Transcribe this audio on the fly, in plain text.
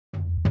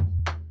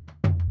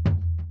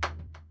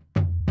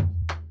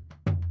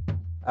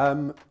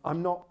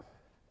I'm not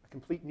a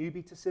complete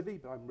newbie to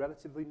Civi, but I'm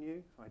relatively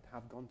new. I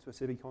have gone to a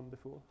CiviCON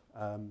before.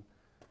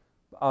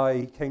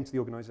 I came to the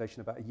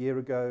organisation about a year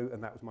ago,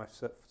 and that was my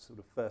sort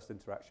of first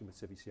interaction with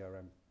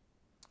CiviCRM.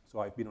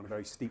 So I've been on a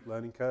very steep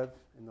learning curve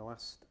in the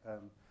last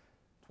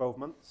 12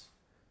 months,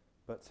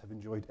 but have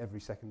enjoyed every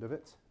second of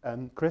it.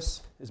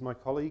 Chris is my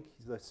colleague.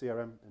 He's the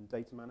CRM and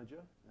data manager,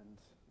 and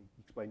you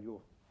explain your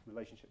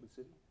relationship with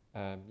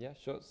Civi. Yeah,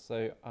 sure.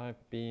 So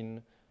I've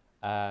been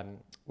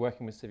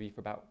working with Civi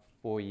for about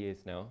 4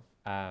 years now.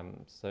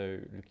 So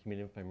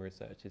Leukemia Lymphoma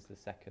Research is the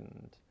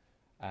second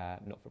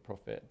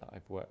not-for-profit that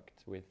I've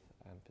worked with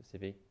for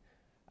Civi.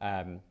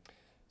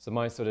 So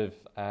my sort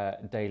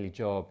of daily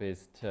job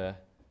is to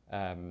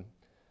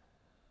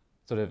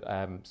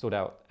sort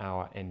out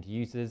our end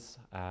users,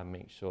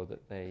 make sure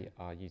that they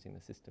are using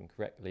the system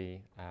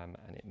correctly and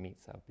it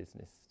meets our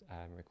business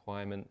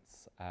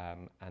requirements,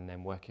 and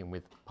then working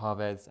with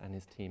Parvez and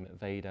his team at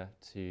Veda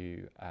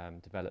to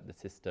develop the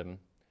system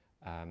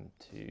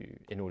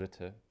in order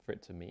for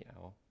it to meet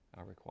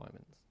our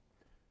requirements.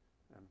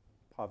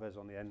 Parvez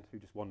on the end, who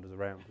just wanders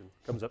around and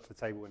comes up to the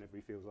table whenever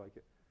he feels like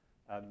it.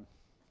 I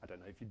don't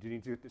know if you do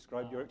need to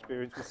describe your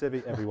experience with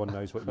Civi. Everyone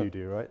knows what you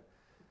do, right?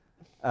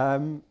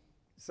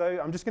 So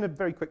I'm just going to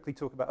very quickly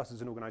talk about us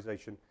as an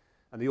organisation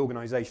and the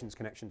organisation's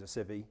connection to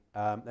Civi.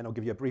 Then I'll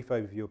give you a brief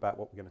overview about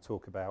what we're going to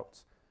talk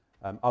about.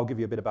 I'll give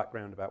you a bit of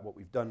background about what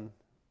we've done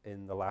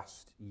in the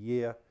last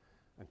year,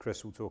 and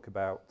Chris will talk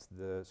about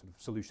the sort of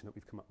solution that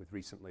we've come up with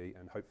recently,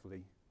 and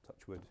hopefully,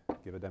 touch wood,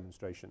 give a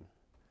demonstration,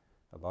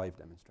 a live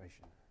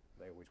demonstration.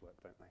 They always work,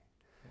 don't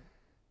they?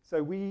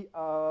 So we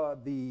are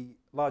the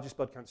largest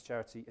blood cancer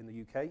charity in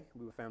the UK.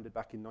 We were founded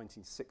back in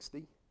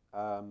 1960.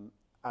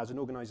 As an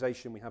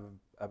organisation, we have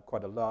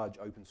quite a large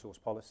open source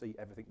policy.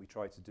 Everything we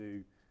try to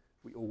do,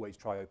 we always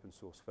try open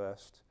source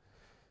first.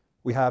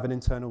 We have an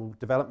internal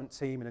development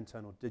team, an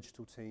internal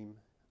digital team.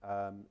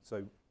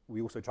 So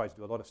we also try to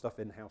do a lot of stuff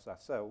in-house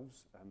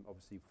ourselves.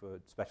 Obviously, for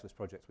specialist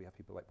projects, we have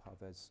people like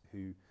Parvez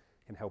who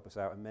can help us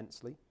out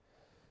immensely.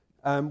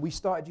 We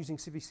started using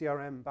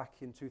CiviCRM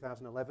back in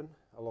 2011,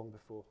 long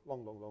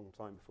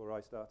time before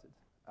I started.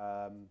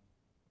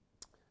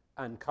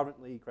 And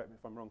currently, correct me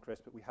if I'm wrong, Chris,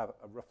 but we have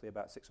roughly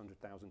about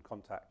 600,000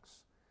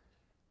 contacts,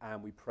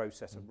 and we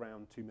process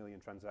around 2 million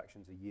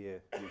transactions a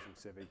year using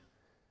Civi.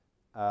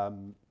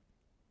 And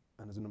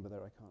there's a number there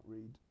I can't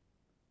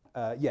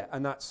read. Yeah,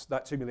 and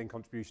that 2 million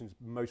contributions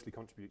mostly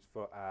contributes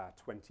for our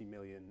 20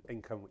 million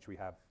income, which we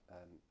have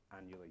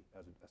annually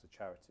as a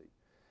charity.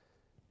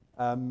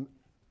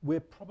 We're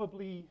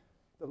probably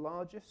the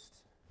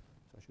largest,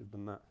 so I should have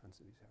done that, and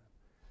CiviCRM.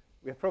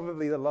 We're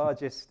probably the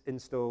largest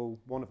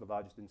one of the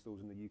largest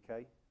installs in the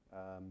UK,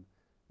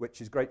 which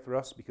is great for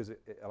us because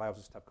it allows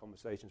us to have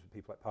conversations with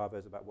people like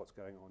Parvez about what's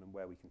going on and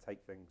where we can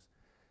take things.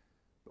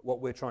 But what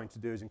we're trying to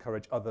do is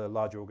encourage other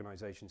larger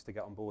organisations to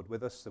get on board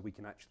with us, so we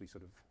can actually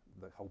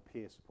the whole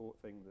peer support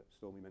thing that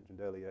Stormy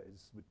mentioned earlier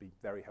would be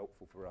very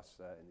helpful for us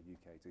in the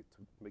UK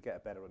to get a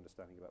better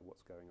understanding about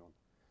what's going on.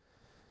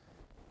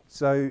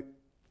 So,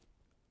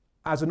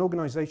 as an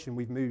organisation,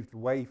 we've moved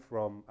away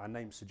from, our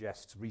name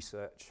suggests,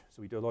 research.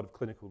 So we do a lot of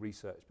clinical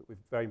research, but we've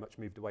very much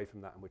moved away from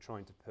that, and we're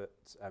trying to put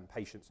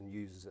patients and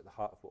users at the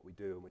heart of what we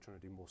do, and we're trying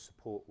to do more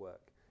support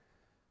work.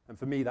 And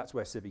for me, that's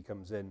where Civi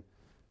comes in.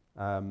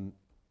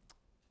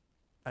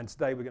 And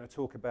today we're going to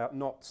talk about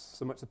not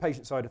so much the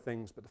patient side of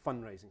things, but the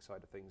fundraising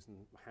side of things and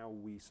how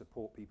we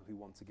support people who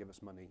want to give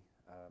us money.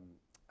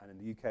 And in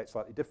the UK, it's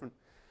slightly different,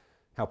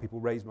 how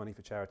people raise money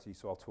for charity,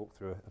 so I'll talk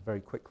through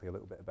very quickly a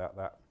little bit about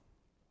that.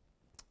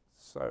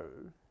 So,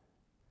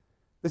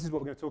 this is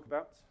what we're going to talk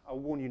about. I'll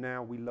warn you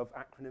now, we love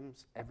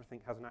acronyms. Everything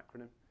has an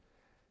acronym.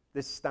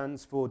 This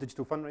stands for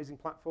Digital Fundraising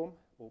Platform,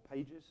 or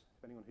PAGES,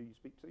 depending on who you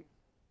speak to.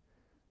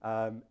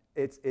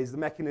 It is the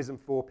mechanism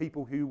for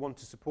people who want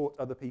to support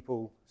other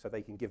people so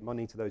they can give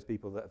money to those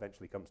people that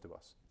eventually comes to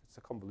us. It's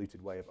a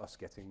convoluted way of us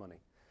getting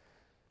money.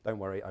 Don't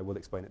worry, I will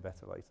explain it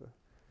better later.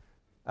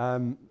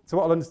 So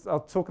what I'll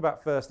talk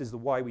about first is the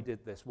why we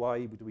did this.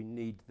 Why do we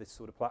need this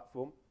sort of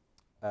platform?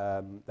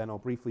 Then I'll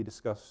briefly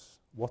discuss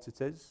what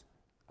it is.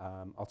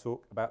 I'll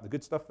talk about the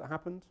good stuff that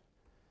happened.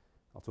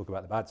 I'll talk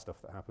about the bad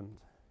stuff that happened.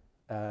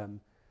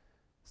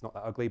 It's not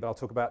that ugly, but I'll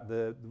talk about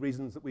the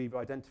reasons that we've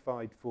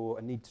identified for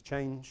a need to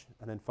change.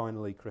 And then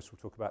finally, Chris will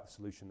talk about the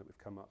solution that we've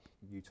come up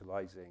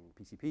utilising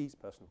PCPs,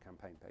 personal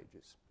campaign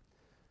pages.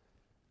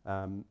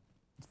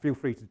 Feel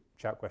free to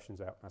shout questions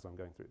out as I'm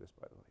going through this,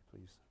 by the way.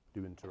 Please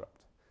do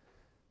interrupt.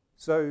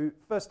 So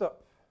first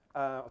up,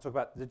 I'll talk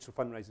about the digital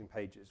fundraising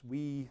pages.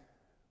 We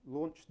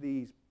launched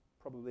these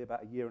probably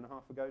about a year and a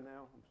half ago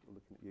now. I'm still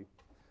looking at you.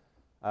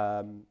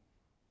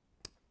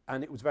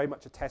 And it was very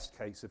much a test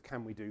case of,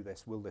 can we do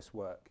this? Will this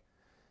work?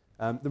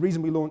 The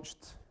reason we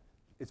launched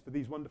is for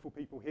these wonderful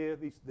people here.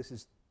 This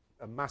is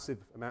a massive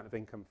amount of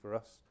income for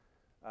us.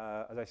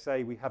 As I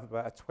say, we have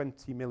about a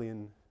 20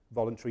 million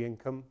voluntary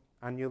income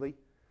annually.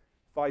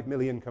 5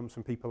 million comes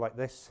from people like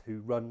this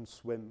who run,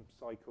 swim,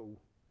 cycle,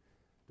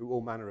 do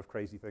all manner of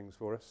crazy things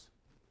for us.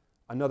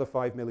 Another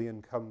 5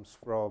 million comes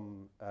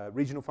from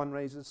regional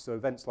fundraisers, so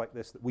events like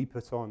this that we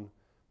put on,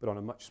 but on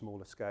a much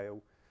smaller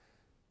scale.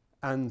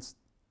 And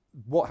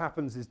what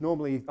happens is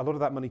normally a lot of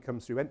that money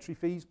comes through entry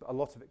fees, but a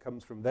lot of it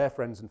comes from their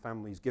friends and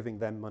families giving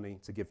them money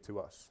to give to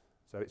us.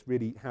 So it's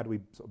really, how do we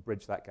sort of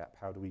bridge that gap?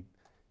 How do we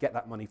get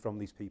that money from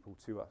these people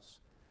to us?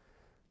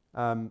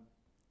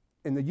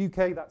 In the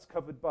UK, that's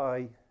covered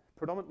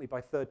predominantly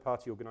by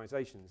third-party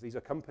organisations. These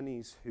are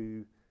companies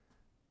who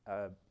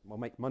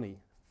make money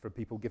for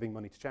people giving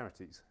money to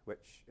charities,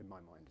 which in my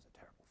mind is a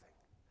terrible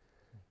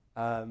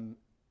thing.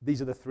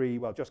 These are the three.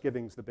 Well, Just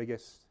Giving's the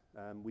biggest.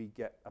 We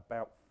get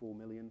about 4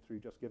 million through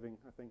Just Giving,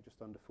 I think,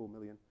 just under 4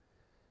 million.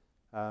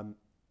 And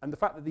the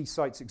fact that these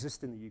sites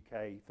exist in the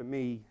UK, for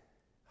me,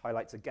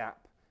 highlights a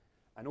gap,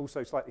 and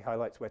also slightly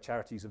highlights where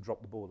charities have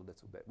dropped the ball a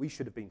little bit. We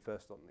should have been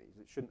first on these.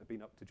 It shouldn't have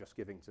been up to Just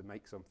Giving to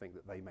make something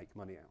that they make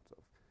money out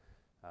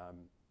of.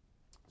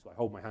 So I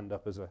hold my hand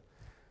up as a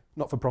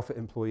not-for-profit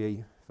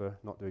employee for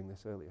not doing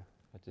this earlier.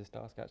 I'd just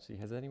ask, actually,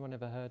 has anyone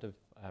ever heard of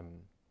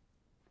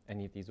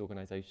any of these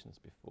organisations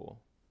before?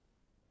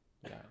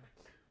 Yeah.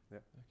 Yeah.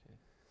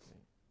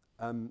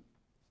 Okay.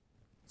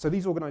 So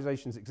these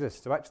organisations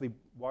exist. So actually,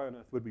 why on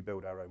earth would we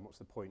build our own? What's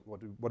the point?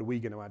 What are we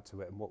going to add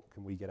to it, and what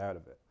can we get out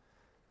of it?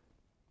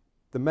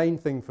 The main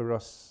thing for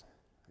us,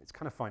 it's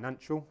kind of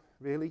financial,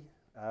 really.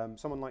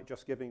 Someone like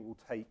Just Giving will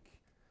take,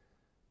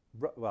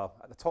 well,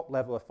 at the top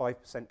level, a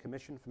 5%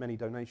 commission from any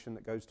donation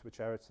that goes to a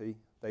charity.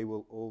 They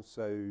will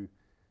also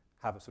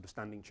have a sort of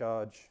standing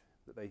charge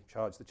that they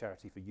charge the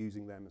charity for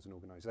using them as an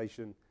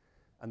organisation,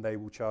 and they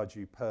will charge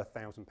you per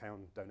 £1,000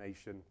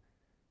 donation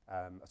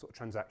a sort of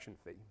transaction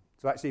fee.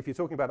 So actually, if you're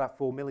talking about that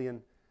 4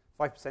 million,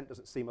 5%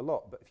 doesn't seem a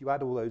lot, but if you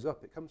add all those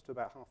up, it comes to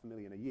about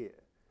 £500,000 a year,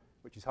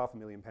 which is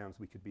 £500,000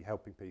 we could be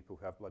helping people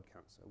who have blood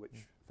cancer,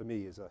 which for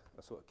me is a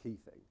sort of key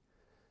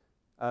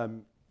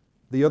thing.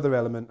 The other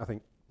element, I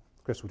think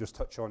Chris will just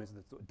touch on, is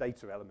the sort of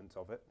data element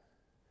of it.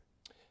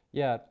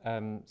 Yeah,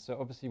 so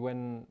obviously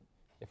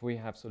if we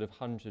have sort of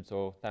hundreds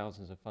or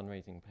thousands of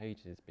fundraising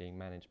pages being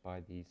managed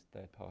by these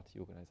third-party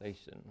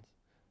organisations,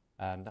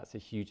 that's a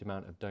huge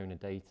amount of donor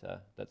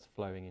data that's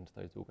flowing into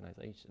those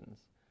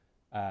organisations.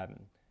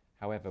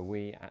 However,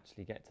 we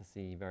actually get to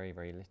see very,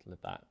 very little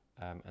of that,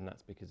 and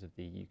that's because of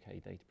the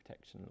UK data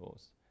protection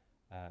laws.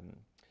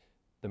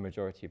 The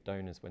majority of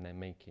donors, when they're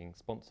making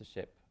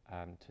sponsorship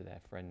to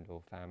their friend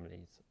or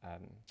families,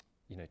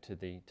 to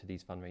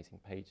these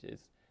fundraising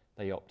pages,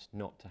 they opt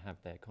not to have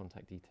their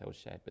contact details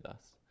shared with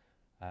us.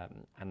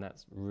 And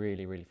that's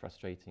really, really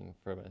frustrating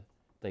from a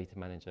data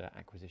manager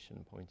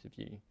acquisition point of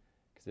view,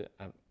 because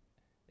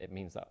it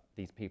means that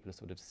these people are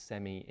sort of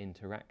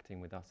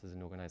semi-interacting with us as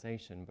an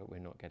organisation, but we're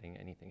not getting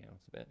anything out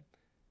of it.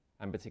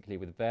 And particularly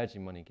with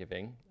Virgin Money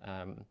Giving,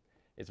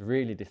 it's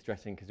really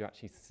distressing because you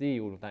actually see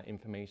all of that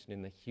information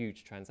in the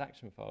huge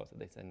transaction files that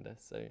they send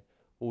us. So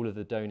all of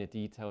the donor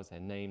details, their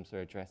names,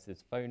 their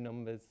addresses, phone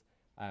numbers,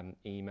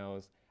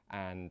 emails,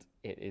 and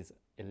it is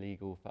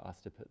illegal for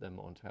us to put them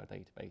onto our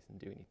database and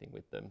do anything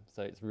with them.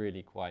 So it's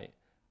really quite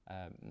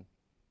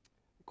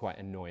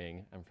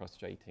annoying and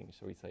frustrating,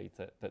 shall we say,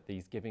 that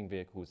these giving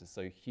vehicles are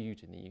so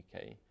huge in the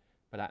UK,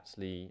 but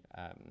actually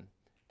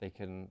they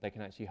can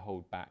actually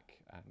hold back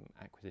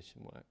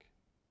acquisition work.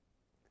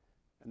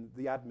 And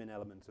the admin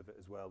element of it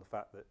as well, the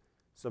fact that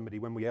somebody,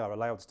 when we are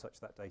allowed to touch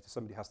that data,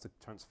 somebody has to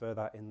transfer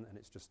that in, and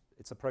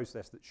it's a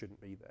process that shouldn't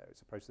be there.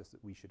 It's a process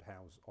that we should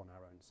house on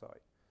our own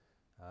site.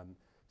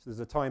 So there's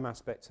a time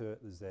aspect to it,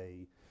 there's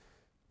a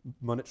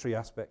monetary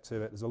aspect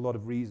to it, there's a lot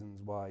of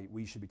reasons why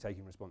we should be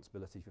taking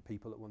responsibility for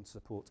people that want to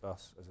support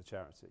us as a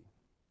charity.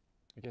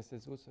 I guess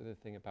there's also the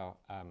thing about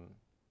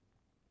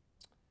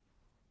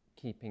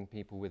keeping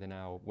people within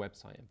our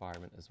website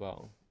environment as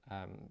well.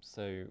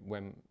 So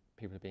when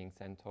people are being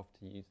sent off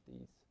to use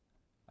these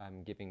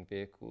giving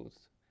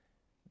vehicles,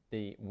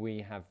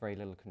 we have very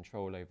little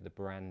control over the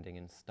branding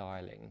and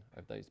styling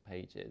of those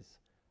pages.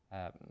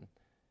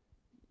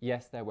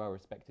 Yes, they're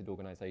well-respected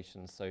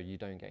organisations, so you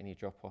don't get any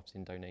drop-offs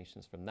in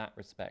donations from that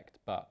respect,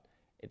 but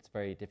it's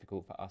very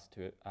difficult for us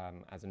to,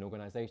 as an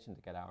organisation,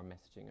 to get our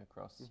messaging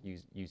across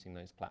using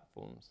those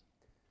platforms.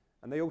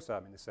 And they also, I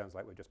mean, this sounds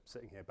like we're just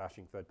sitting here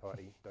bashing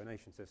third-party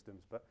donation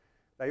systems, but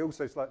they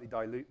also slightly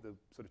dilute the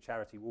sort of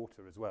charity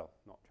water as well.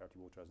 Not charity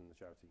water as in the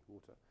charity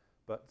water,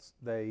 but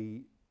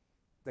they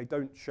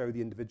don't show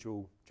the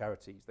individual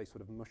charities. They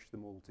sort of mush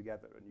them all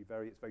together, and it's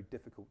very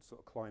difficult to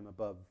sort of climb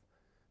above.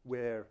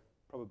 We're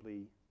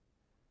probably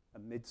a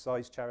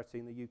mid-sized charity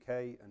in the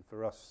UK, and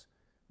for us,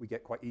 we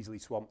get quite easily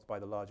swamped by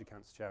the larger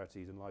cancer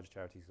charities and larger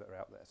charities that are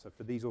out there. So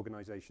for these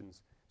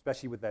organisations,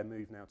 especially with their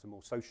move now to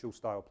more social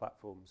style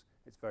platforms,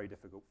 it's very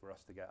difficult for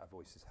us to get our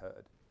voices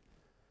heard.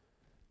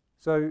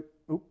 So,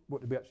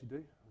 what did we actually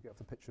do? I'll get off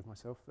the picture of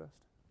myself first.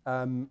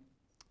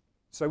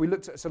 So we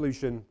looked at a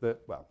solution that,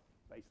 well,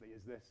 basically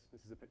is this.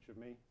 This is a picture of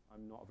me.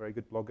 I'm not a very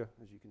good blogger,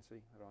 as you can see.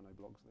 There are no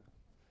blogs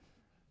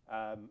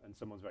there. And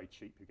someone's very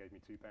cheap who gave me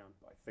 £2,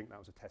 but I think that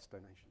was a test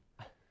donation.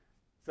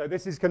 So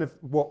this is kind of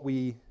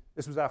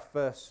this was our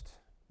first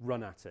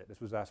run at it. This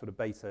was our sort of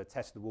beta,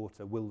 test the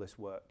water, will this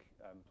work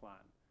plan.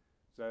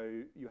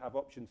 So you have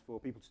options for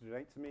people to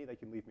donate to me. They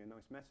can leave me a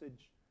nice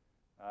message.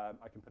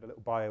 I can put a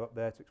little bio up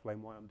there to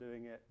explain why I'm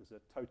doing it. There's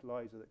a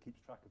totalizer that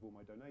keeps track of all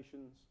my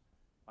donations.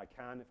 I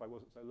can, if I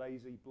wasn't so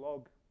lazy,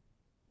 blog.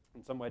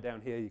 And somewhere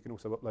down here, you can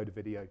also upload a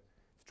video to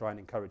try and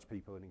encourage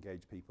people and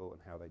engage people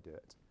and how they do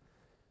it.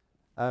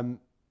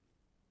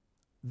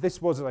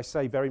 This was, as I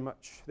say, very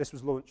much, this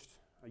was launched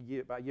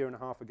about a year and a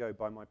half ago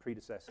by my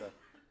predecessor,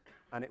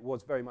 and it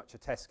was very much a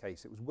test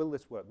case. It was, will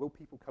this work? Will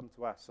people come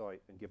to our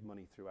site and give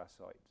money through our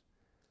site?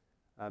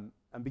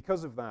 And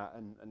because of that,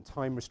 and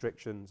time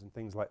restrictions and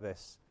things like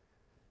this,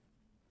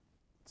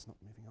 it's not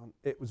moving on.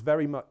 It was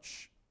very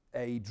much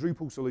a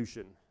Drupal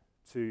solution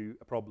to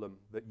a problem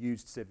that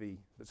used Civi,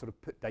 that sort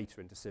of put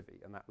data into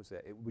Civi, and that was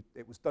it.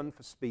 It was done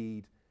for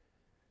speed.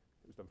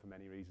 It was done for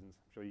many reasons.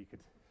 I'm sure you could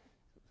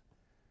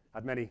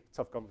had many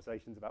tough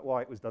conversations about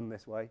why it was done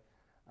this way.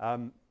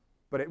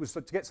 But it was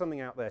to get something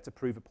out there to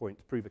prove a point,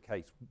 to prove a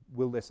case.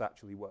 Will this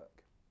actually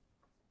work?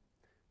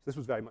 So this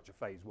was very much a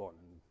phase 1,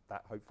 and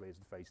that hopefully is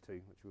the phase 2,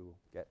 which we will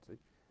get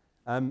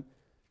to.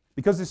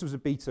 Because this was a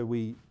beta, so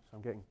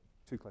I'm getting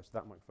too close to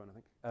that microphone, I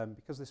think.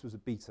 Because this was a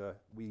beta,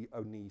 we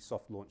only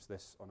soft launched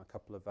this on a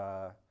couple of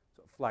our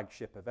sort of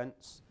flagship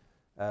events.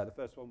 The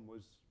first one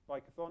was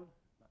Bikeathon.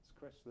 That's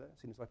Chris there, as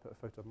soon as I put a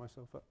photo of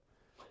myself up.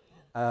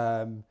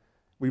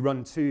 We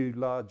run 2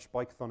 large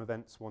Bikeathon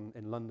events, one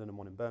in London and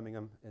one in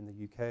Birmingham in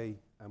the UK,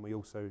 and we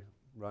also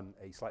run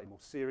a slightly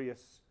more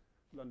serious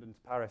London to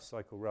Paris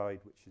cycle ride,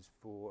 which is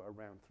for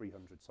around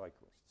 300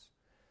 cyclists.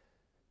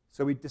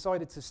 So we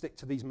decided to stick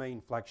to these main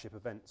flagship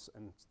events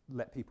and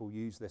let people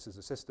use this as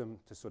a system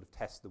to sort of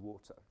test the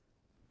water.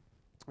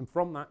 And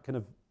from that kind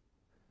of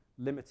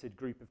limited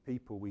group of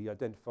people, we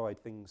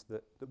identified things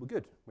that were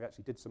good. We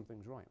actually did some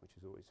things right, which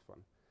is always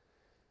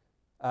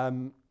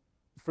fun.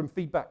 From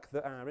feedback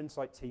that our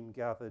insight team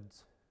gathered,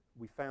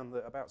 we found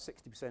that about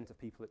 60% of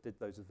people that did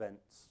those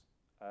events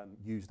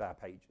used our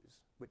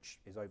pages, which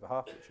is over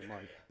half, which in my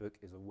book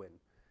is a win.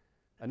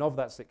 And of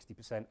that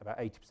 60%, about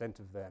 80%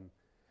 of them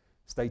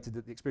stated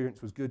that the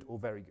experience was good or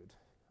very good.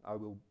 I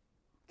will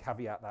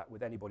caveat that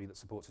with anybody that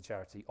supports a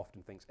charity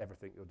often thinks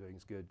everything you're doing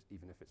is good,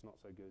 even if it's not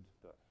so good,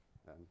 but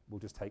we'll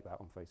just take that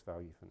on face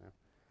value for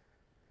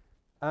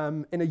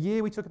now. In a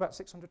year, we took about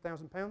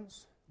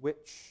 £600,000,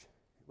 which,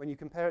 when you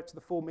compare it to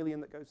the 4 million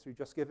that goes through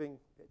Just Giving,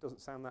 it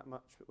doesn't sound that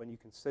much, but when you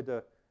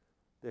consider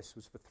this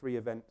was for 3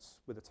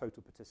 events with a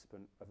total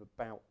participant of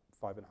about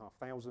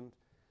 5,500,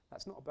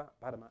 that's not a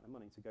bad amount of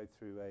money to go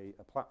through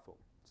a platform.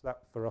 So that,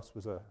 for us,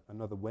 was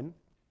another win.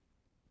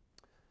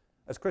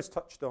 As Chris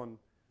touched on,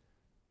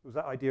 was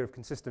that idea of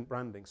consistent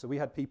branding. So we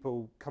had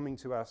people coming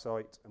to our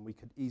site, and we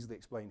could easily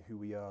explain who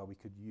we are. We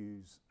could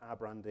use our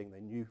branding. They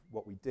knew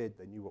what we did.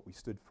 They knew what we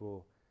stood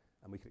for.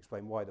 And we could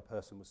explain why the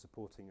person was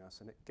supporting us.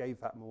 And it gave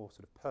that more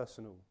sort of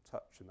personal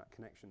touch and that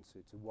connection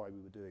to why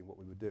we were doing what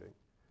we were doing.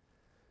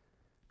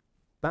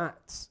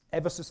 That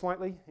ever so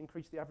slightly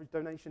increased the average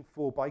donation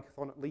for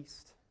Bikeathon at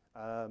least.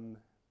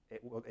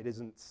 It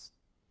isn't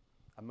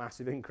a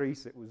massive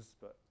increase,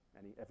 but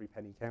every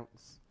penny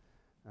counts,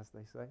 as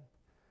they say.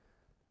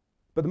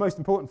 But the most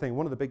important thing,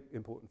 one of the big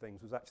important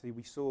things, was actually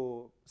we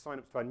saw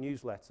sign-ups to our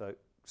newsletter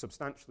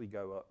substantially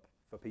go up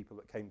for people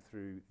that came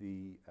through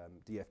the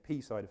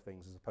DFP side of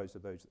things as opposed to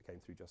those that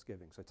came through Just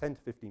Giving. So 10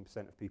 to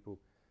 15% of people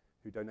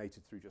who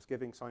donated through Just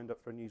Giving signed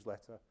up for a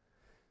newsletter,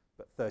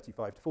 but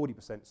 35 to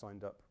 40%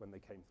 signed up when they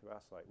came through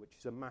our site, which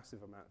is a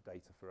massive amount of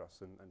data for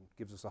us and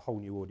gives us a whole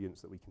new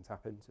audience that we can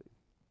tap into.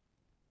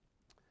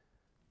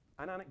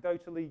 And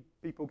anecdotally,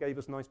 people gave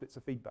us nice bits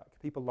of feedback.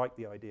 People liked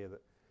the idea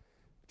that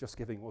Just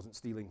Giving wasn't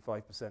stealing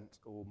 5%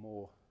 or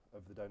more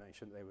of the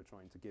donation they were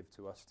trying to give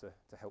to us to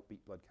help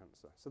beat blood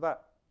cancer. So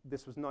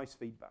this was nice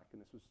feedback,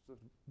 and this was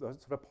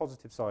sort of a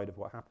positive side of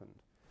what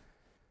happened.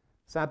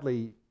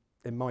 Sadly,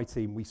 in my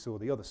team, we saw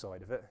the other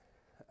side of it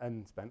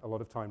and spent a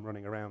lot of time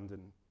running around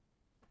and,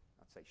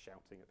 I'd say,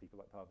 shouting at people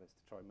like Parvez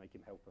to try and make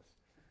him help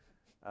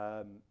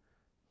us,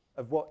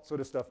 of what sort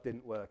of stuff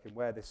didn't work and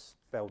where this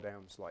fell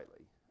down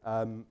slightly.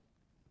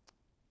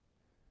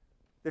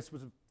 This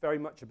was very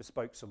much a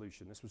bespoke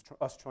solution. This was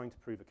us trying to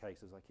prove a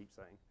case, as I keep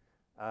saying.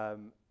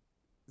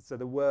 So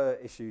there were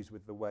issues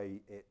with the way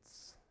it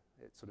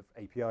sort of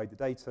API'd the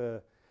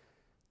data.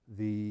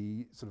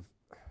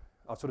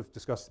 I'll sort of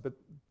discuss, but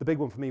the big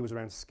one for me was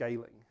around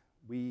scaling.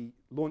 We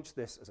launched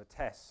this as a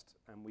test,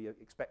 and we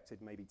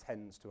expected maybe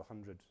tens to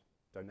 100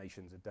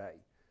 donations a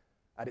day.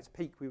 At its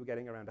peak, we were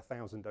getting around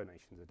 1,000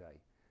 donations a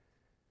day,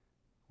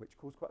 which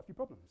caused quite a few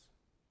problems.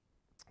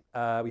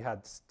 We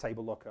had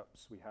table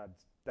lockups. We had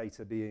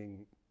data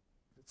being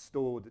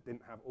stored that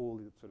didn't have all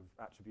the sort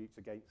of attributes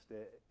against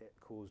it. It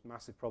caused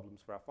massive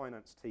problems for our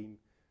finance team,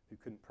 who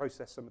couldn't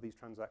process some of these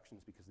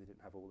transactions because they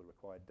didn't have all the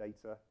required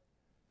data.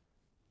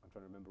 I'm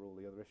trying to remember all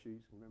the other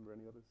issues. Can you remember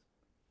any others?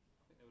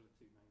 I think they were the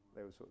 2 main ones.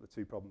 They were sort of the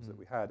 2 problems that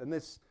we had. And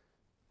this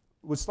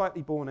was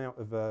slightly born out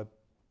of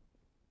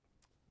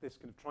this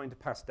kind of trying to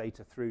pass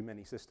data through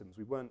many systems.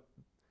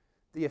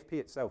 DFP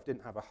itself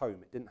didn't have a home.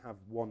 It didn't have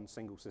one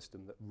single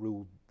system that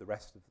ruled the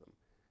rest of them.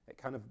 It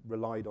kind of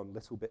relied on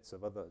little bits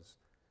of others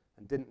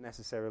and didn't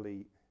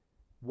necessarily,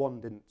 one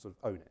didn't sort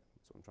of own it,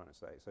 that's what I'm trying to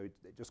say. So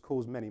it just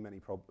caused many, many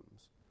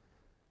problems.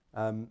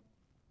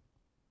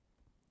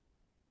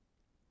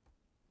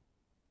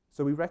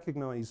 So we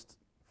recognised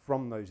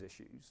from those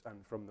issues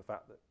and from the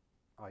fact that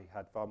I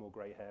had far more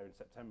grey hair in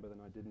September than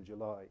I did in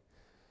July,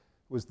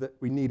 was that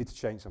we needed to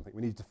change something.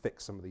 We needed to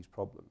fix some of these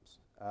problems.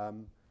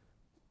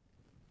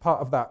 Part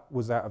of that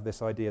was out of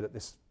this idea that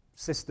this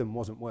system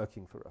wasn't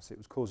working for us. It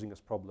was causing us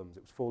problems.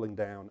 It was falling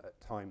down at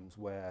times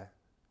where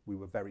we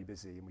were very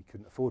busy and we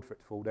couldn't afford for it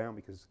to fall down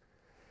because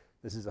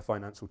this is a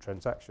financial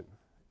transaction.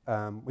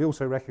 We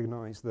also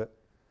recognised that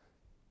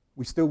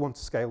we still want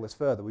to scale this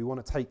further. We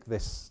want to take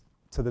this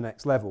to the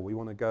next level. We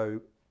want to go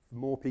for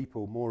more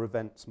people, more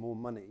events, more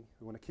money.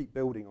 We want to keep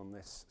building on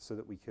this so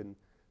that we can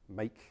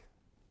make,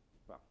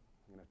 well,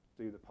 I'm going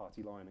to do the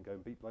party line and go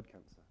and beat blood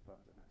cancer, but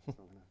I don't know, it's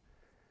not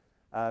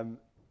going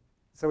to.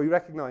 So we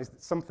recognised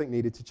that something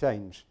needed to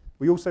change.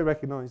 We also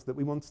recognised that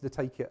we wanted to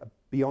take it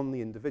beyond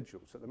the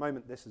individual. So at the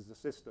moment, this is the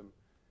system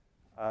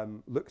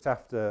looked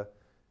after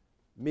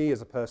me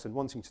as a person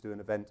wanting to do an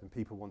event and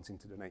people wanting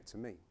to donate to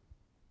me.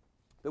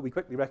 But we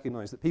quickly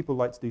recognised that people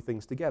like to do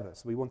things together,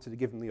 so we wanted to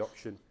give them the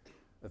option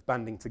of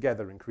banding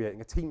together and creating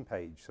a team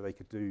page so they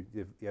could do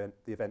the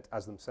event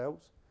as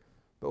themselves,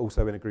 but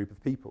also in a group of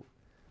people.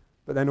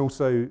 But then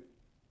also,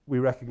 we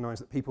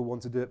recognised that people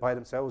want to do it by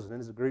themselves and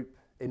as a group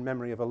in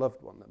memory of a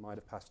loved one that might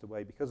have passed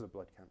away because of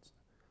blood cancer,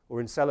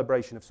 or in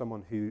celebration of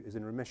someone who is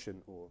in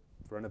remission, or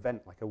for an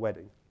event like a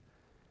wedding.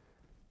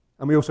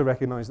 And we also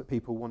recognised that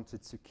people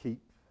wanted to keep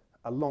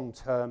a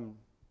long-term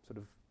sort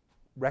of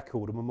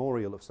record, a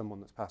memorial of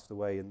someone that's passed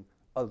away, and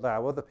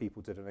allow other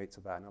people to donate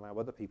to that and allow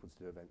other people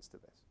to do events to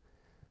this.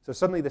 So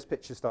suddenly this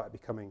picture started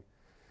becoming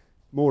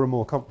more and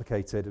more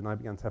complicated, and I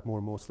began to have more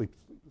and more sleepless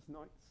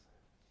nights.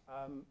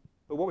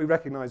 But what we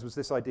recognised was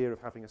this idea of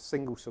having a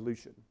single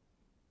solution.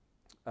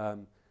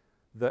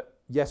 That,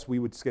 yes, we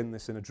would skin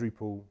this in a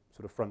Drupal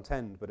sort of front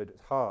end, but at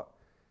its heart,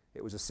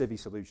 it was a Civi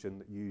solution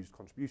that used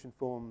contribution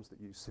forms, that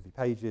used Civi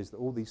pages, that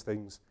all these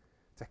things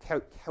to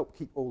help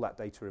keep all that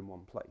data in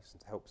one place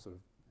and to help sort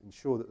of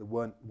ensure that there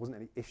wasn't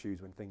any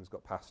issues when things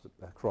got passed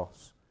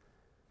across.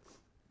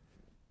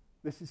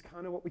 This is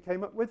kind of what we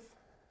came up with.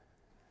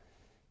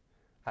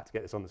 Had to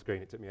get this on the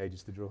screen, it took me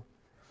ages to draw.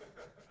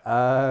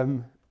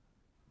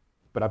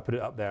 But I put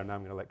it up there and now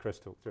I'm going to let Chris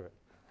talk through it.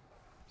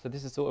 So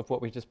this is sort of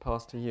what we just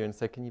passed to you and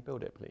said, can you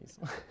build it, please?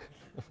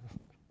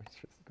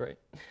 Which was great.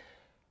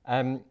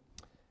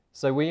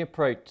 So we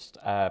approached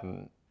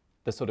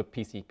the sort of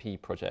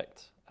PCP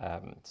project.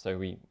 So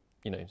we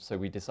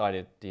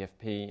decided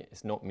DFP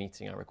is not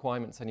meeting our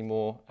requirements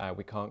anymore.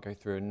 We can't go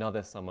through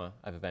another summer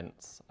of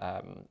events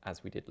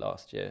as we did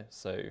last year.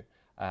 So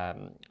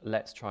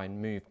let's try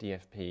and move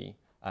DFP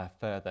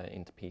further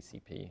into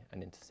PCP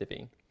and into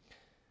Civi.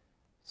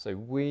 So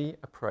we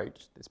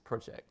approached this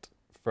project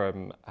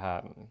from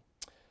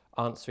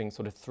answering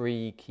sort of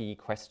three key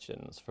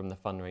questions from the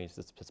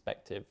fundraiser's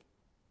perspective.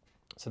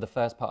 So the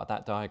first part of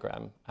that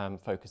diagram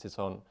focuses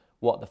on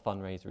what the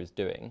fundraiser is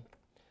doing.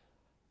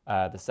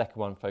 The second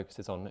one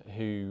focuses on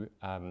who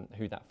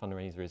that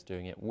fundraiser is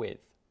doing it with,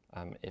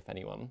 if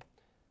anyone.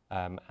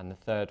 And the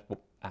third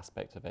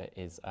aspect of it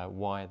is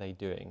why are they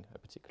doing a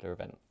particular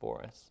event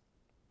for us.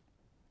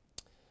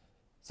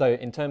 So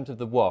in terms of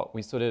the what,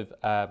 we sort of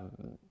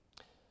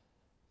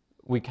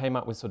we came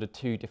up with sort of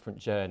two different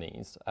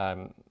journeys.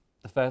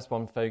 The first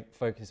one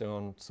focusing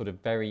on sort of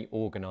very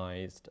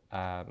organised,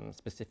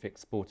 specific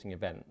sporting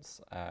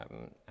events.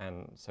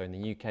 And so in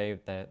the UK,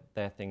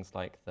 they're things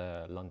like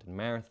the London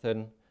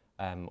Marathon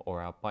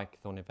or our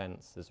bike-a-thon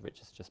events, as Rich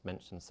has just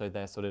mentioned. So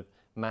they're sort of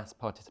mass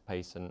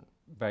participation,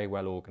 very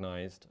well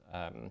organised,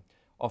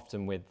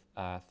 often with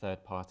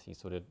third-party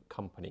sort of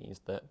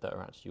companies that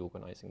are actually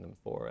organising them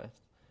for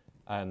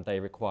us. They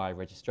require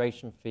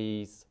registration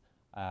fees,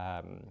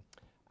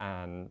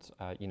 and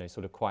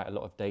sort of quite a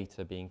lot of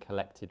data being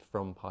collected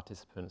from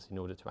participants in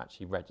order to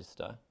actually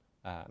register,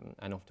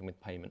 and often with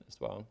payment as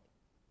well.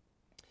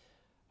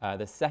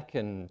 The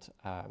second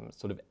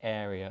sort of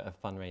area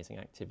of fundraising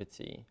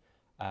activity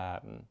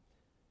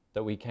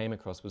that we came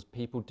across was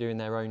people doing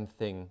their own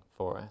thing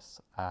for us,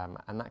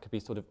 and that could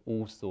be sort of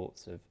all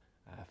sorts of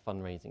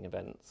fundraising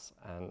events,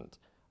 and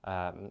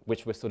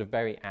which were sort of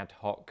very ad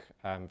hoc,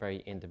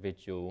 very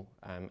individual,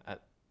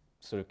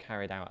 sort of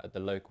carried out at the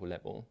local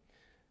level.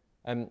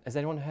 Has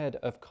anyone heard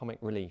of Comic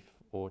Relief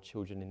or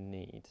Children in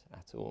Need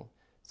at all?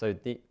 So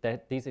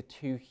these are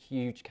two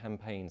huge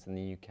campaigns in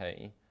the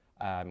UK,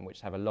 which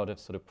have a lot of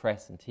sort of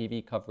press and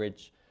TV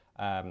coverage.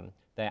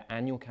 They're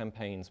annual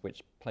campaigns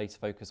which place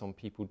focus on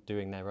people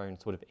doing their own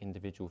sort of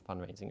individual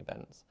fundraising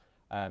events.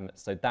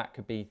 So that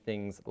could be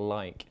things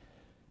like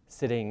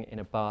sitting in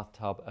a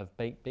bathtub of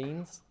baked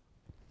beans,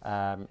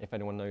 if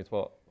anyone knows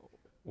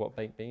what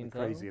baked beans are.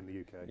 Crazy in the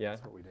UK, yeah.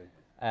 That's what we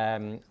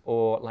do.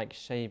 Or like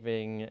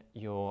shaving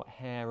your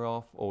hair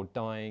off or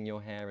dyeing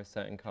your hair a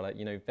certain colour,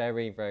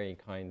 very, very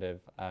kind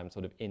of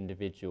sort of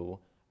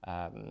individual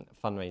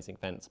fundraising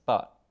events,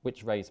 but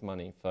which raise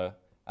money for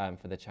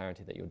the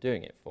charity that you're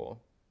doing it for.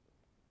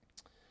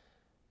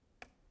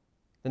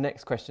 The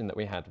next question that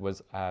we had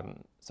was,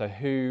 so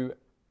who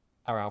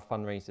are our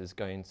fundraisers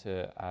going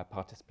to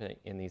participate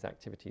in these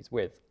activities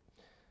with?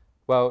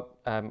 Well,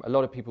 a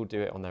lot of people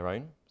do it on their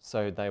own,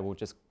 so they will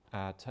just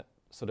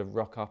sort of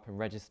rock up and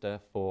register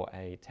for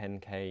a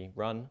 10K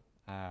run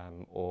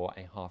or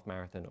a half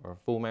marathon or a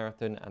full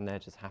marathon, and they're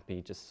just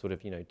happy just sort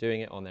of, you know,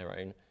 doing it on their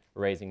own,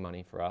 raising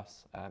money for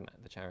us at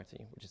the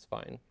charity, which is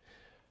fine.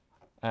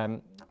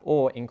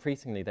 Or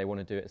increasingly, they want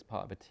to do it as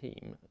part of a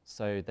team.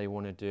 So they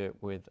want to do it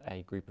with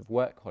a group of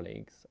work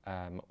colleagues,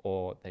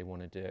 or they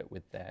want to do it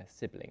with their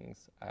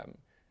siblings.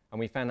 And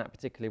we found that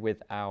particularly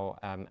with our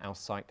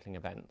cycling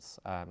events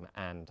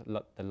and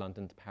the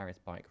London to Paris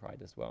bike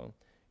ride as well.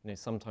 You know,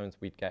 sometimes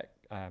we'd get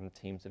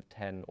teams of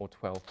 10 or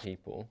 12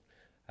 people.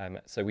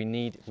 So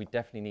we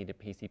definitely need a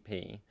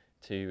PCP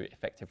to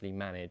effectively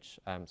manage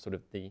sort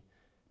of the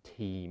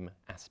team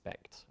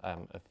aspect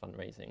of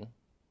fundraising.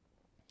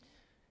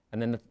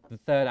 And then the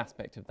third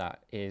aspect of that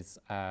is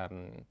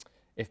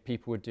if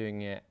people are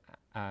doing it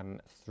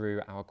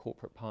through our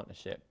corporate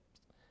partnerships.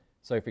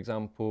 So for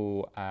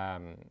example,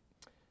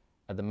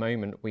 at the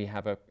moment we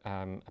have a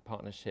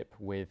partnership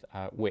with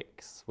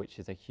Wix, which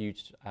is a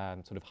huge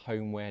sort of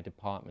homeware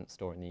department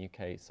store in the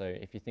UK. So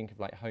if you think of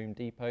like Home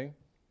Depot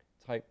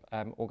type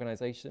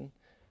organisation,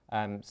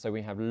 so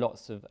we have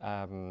lots of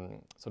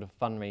sort of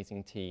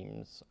fundraising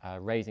teams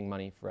raising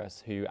money for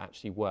us who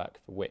actually work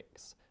for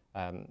Wix.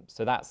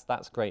 So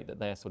that's great that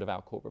they're sort of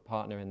our corporate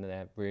partner and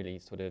they're really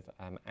sort of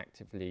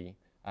actively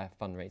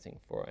fundraising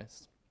for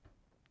us.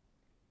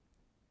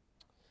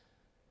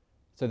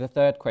 So the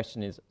third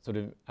question is sort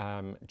of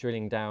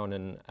drilling down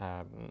and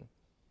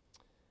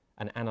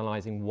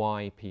analysing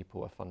why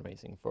people are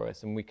fundraising for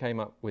us. And we came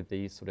up with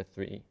these sort of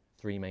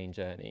three main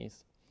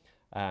journeys.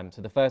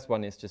 So the first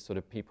one is just sort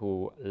of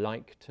people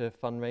like to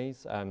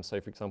fundraise. So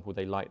for example,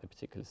 they like the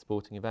particular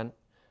sporting event.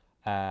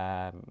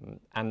 Or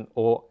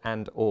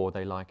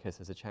they like us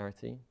as a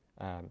charity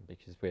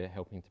because we're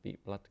helping to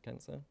beat blood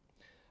cancer.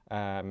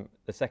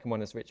 The second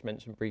one, as Rich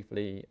mentioned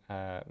briefly,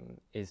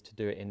 is to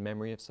do it in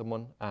memory of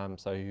someone,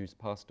 so who's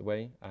passed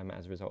away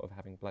as a result of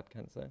having blood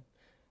cancer.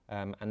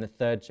 And the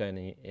third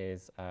journey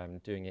is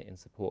doing it in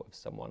support of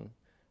someone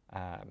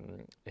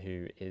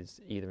who is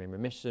either in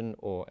remission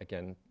or,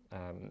 again,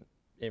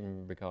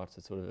 in regards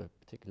to sort of a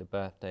particular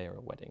birthday or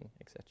a wedding,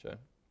 etc.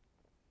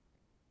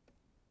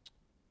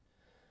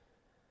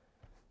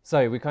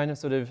 So we kind of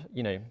sort of,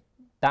 you know,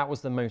 that was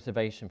the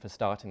motivation for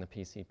starting the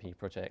PCP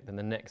project. And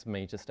the next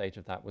major stage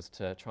of that was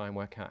to try and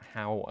work out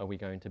how are we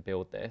going to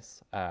build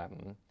this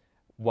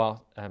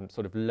while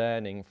sort of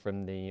learning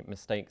from the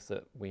mistakes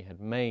that we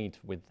had made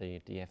with the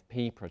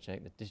DFP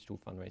project, the digital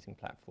fundraising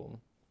platform.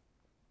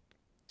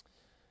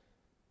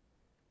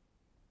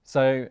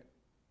 So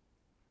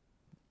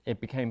it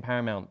became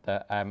paramount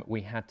that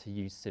we had to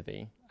use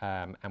Civi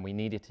and we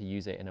needed to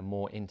use it in a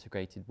more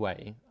integrated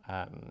way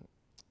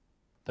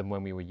than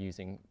when we were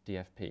using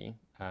DFP.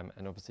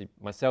 And obviously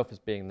myself as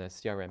being the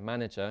CRM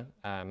manager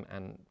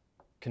and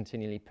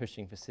continually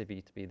pushing for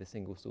Civi to be the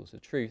single source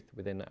of truth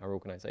within our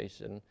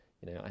organisation,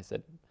 you know, I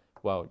said,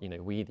 well, you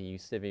know, we either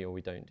use Civi or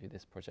we don't do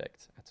this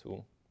project at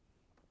all.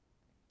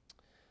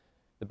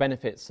 The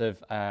benefits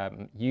of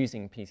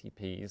using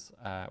PCPs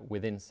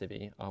within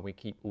Civi are we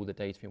keep all the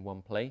data in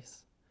one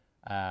place.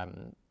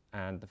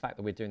 And the fact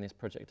that we're doing this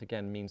project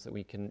again means that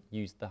we can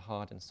use the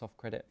hard and soft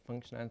credit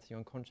functionality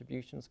on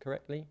contributions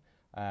correctly,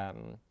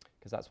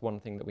 because that's one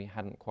thing that we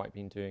hadn't quite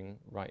been doing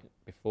right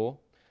before.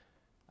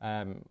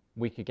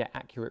 We could get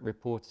accurate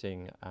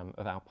reporting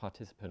of our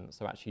participants,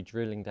 so actually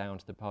drilling down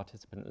to the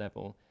participant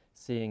level,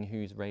 seeing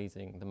who's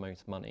raising the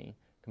most money,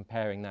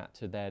 comparing that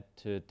to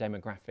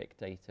demographic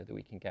data that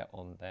we can get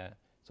on their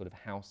sort of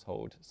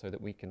household, so that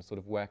we can sort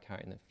of work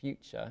out in the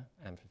future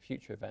and for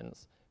future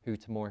events who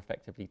to more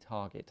effectively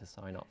target to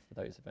sign up for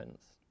those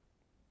events.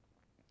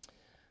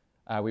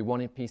 We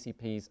wanted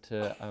PCPs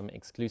to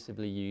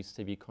exclusively use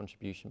Civi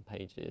contribution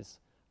pages,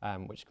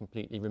 which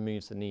completely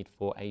removes the need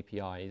for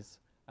APIs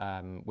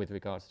with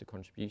regards to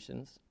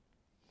contributions,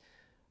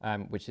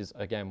 which is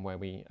again where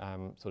we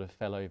sort of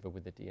fell over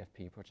with the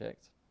DFP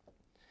project.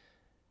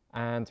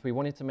 And we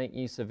wanted to make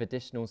use of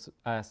additional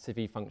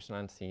Civi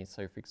functionality.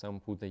 So for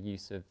example, the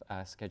use of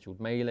scheduled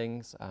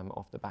mailings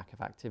off the back of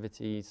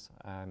activities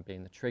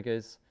being the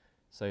triggers.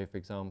 So for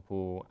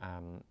example,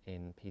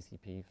 in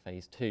PCP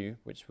phase 2,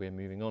 which we're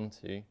moving on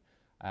to,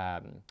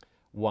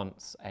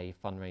 once a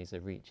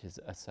fundraiser reaches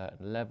a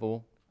certain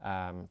level,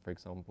 for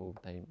example,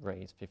 they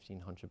raise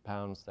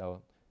 £1,500,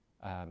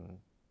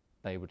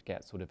 they would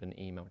get sort of an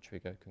email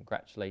trigger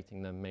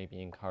congratulating them, maybe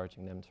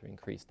encouraging them to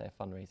increase their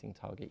fundraising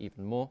target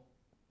even more.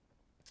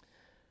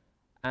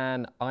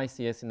 And I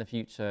see us in the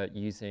future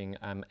using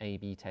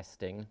A/B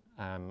testing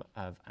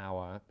of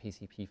our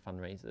PCP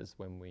fundraisers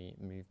when we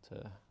move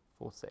to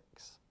 4.6.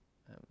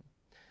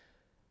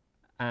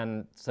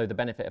 And so the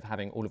benefit of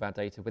having all of our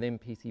data within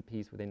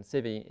PCPs within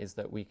Civi is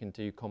that we can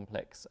do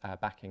complex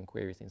back-end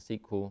queries in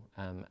SQL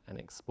and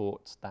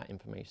export that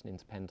information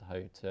into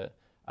Pentaho to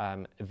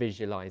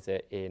visualize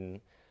it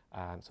in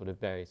sort of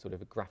very sort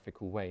of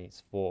graphical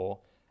ways for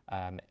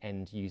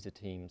end user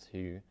teams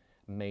who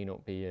may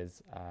not be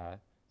as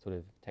sort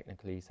of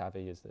technically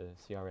savvy as the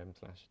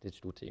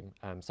CRM/digital team.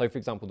 So, for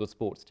example, the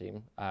sports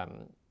team,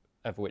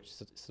 of which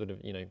sort of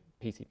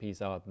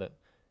PCPs are that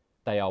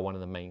they are one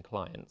of the main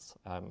clients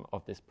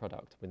of this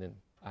product within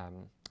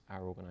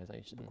our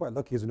organisation. We're quite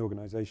lucky as an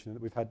organisation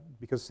that we've had,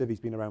 because Civi's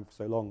been around for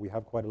so long, we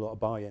have quite a lot of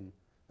buy-in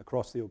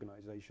across the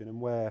organisation, and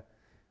where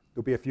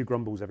there'll be a few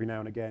grumbles every now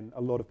and again,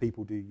 a lot of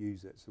people do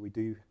use it. So we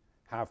do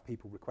have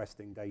people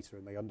requesting data,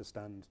 and they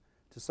understand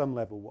to some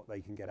level what they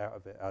can get out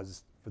of it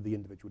as for the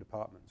individual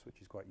departments,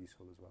 which is quite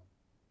useful as well.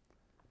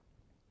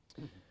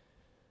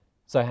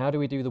 So how do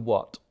we do the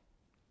what?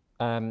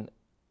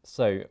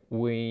 So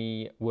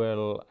we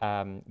will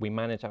we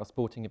manage our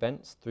sporting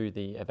events through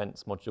the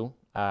events module.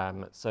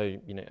 So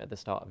at the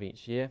start of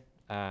each year,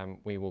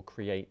 we will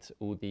create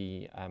all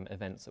the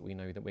events that we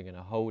know that we're going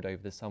to hold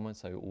over the summer.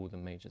 So all the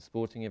major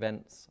sporting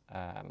events,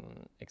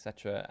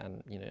 etc.,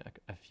 and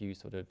a few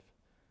sort of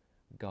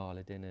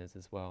gala dinners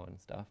as well and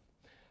stuff.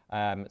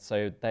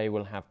 So they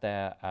will have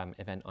their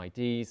event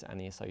IDs and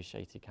the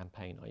associated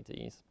campaign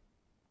IDs.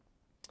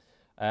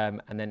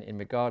 And then in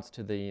regards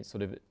to the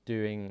sort of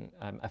doing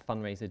a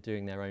fundraiser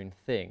doing their own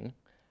thing,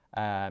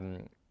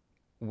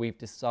 we've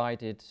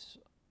decided,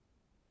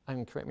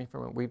 correct me if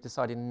I'm wrong, we've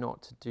decided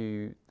not to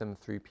do them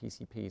through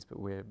PCPs, but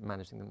we're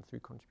managing them through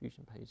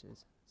contribution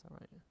pages. Is that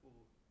right?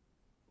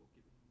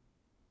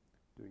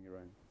 Doing your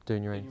own.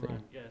 Doing your own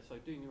thing. Yeah, so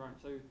doing your own.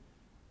 So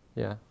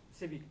yeah.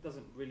 Civi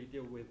doesn't really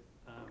deal with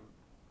a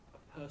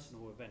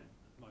personal event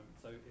at the moment.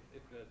 So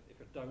if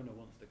a donor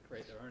wants to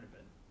create their own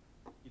event,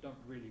 you don't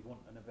really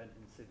want an event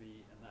in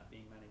Civi and that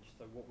being managed.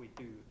 So what we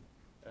do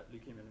at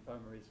Leukemia and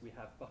Lymphoma is we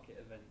have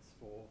bucket events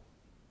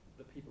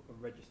that people can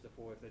register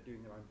for if they're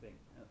doing their own thing.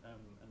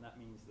 And that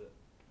means that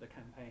the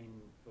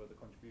campaign for the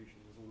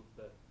contributions, all of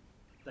the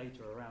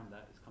data around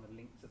that is kind of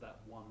linked to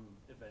that one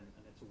event,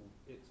 and it's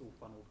all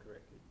funneled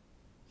correctly.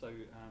 So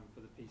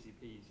for the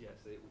PCPs,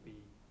 yes, it'll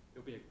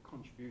be a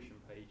contribution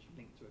page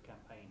linked to a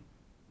campaign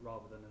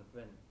rather than an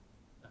event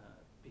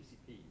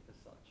PCP as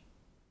such.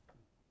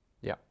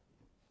 Yeah.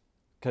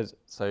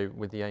 So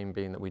with the aim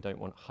being that we don't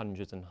want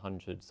hundreds and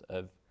hundreds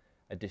of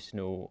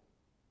additional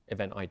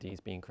event IDs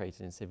being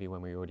created in Civi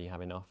when we already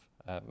have enough,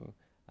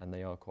 and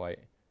they are quite,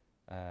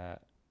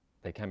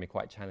 they can be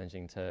quite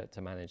challenging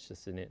to manage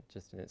just in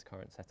its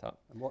current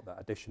setup. And what that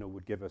additional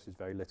would give us is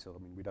very little. I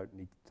mean, we don't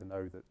need to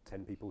know that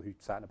 10 people who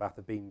sat in a bath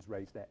of beans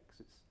raised X.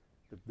 It's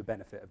the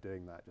benefit of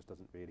doing that just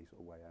doesn't really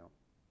sort of weigh out.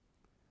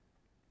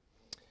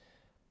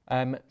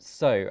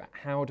 So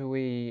how will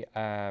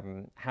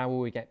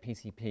we get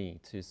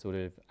PCP to sort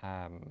of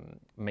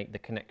make the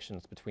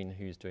connections between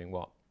who's doing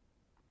what?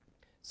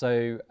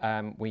 So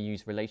we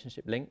use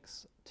relationship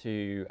links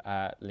to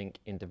link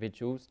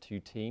individuals to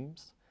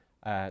teams,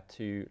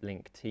 to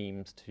link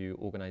teams to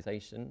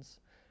organisations,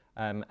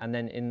 and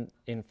then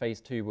in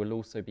phase 2 we'll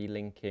also be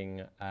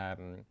linking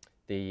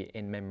the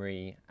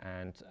in-memory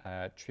and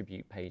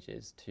tribute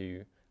pages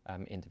to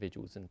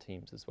individuals and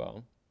teams as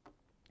well.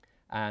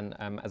 And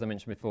as I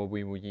mentioned before,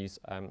 we will use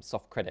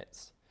soft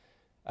credits.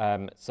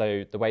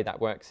 So the way that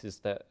works is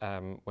that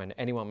when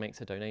anyone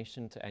makes a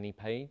donation to any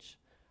page,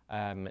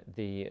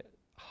 the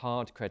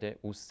hard credit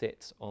will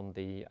sit on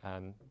the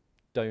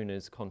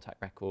donor's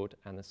contact record,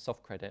 and the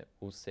soft credit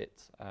will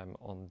sit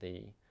on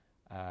the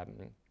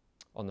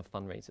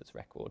fundraiser's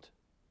record.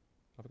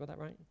 Have I got that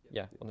right?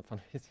 Yeah, on the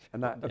fundraiser.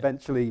 And that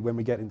eventually, when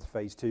we get into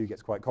phase 2,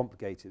 gets quite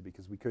complicated,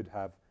 because we could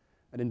have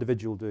an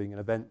individual doing an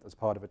event as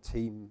part of a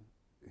team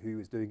who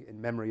is doing it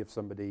in memory of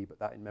somebody, but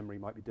that in memory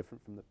might be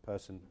different from the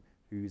person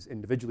who's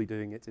individually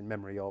doing it in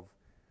memory of,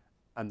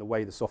 and the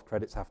way the soft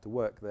credits have to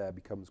work there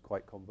becomes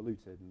quite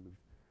convoluted, and we've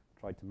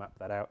tried to map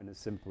that out in a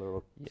simpler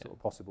or sort of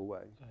possible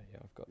way. Yeah,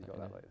 I've got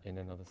that in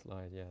another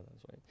slide, yeah,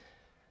 that's right.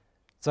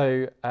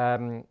 So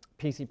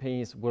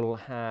PCPs will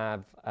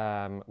have,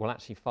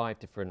 actually 5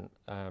 different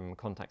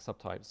contact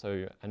subtypes.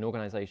 So an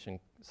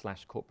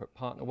organisation/corporate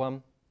partner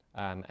one,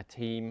 a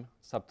team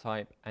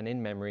subtype, an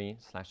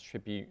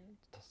in-memory/tribute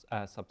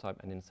subtype,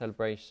 and in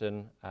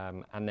celebration,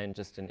 and then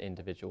just an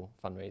individual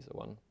fundraiser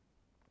one.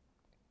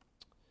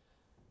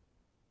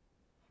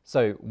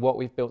 So what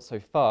we've built so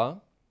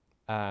far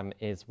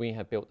is we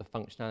have built the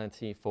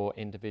functionality for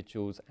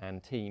individuals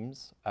and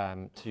teams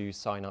to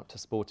sign up to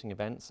sporting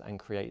events and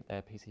create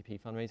their PCP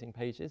fundraising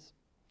pages.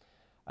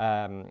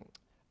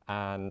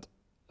 And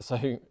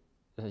so,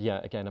 yeah,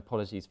 again,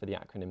 apologies for the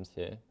acronyms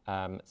here.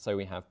 So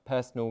we have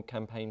personal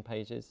campaign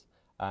pages,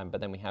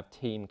 but then we have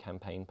team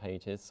campaign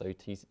pages. So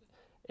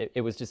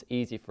it was just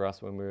easy for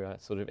us when we were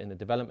sort of in the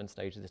development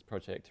stage of this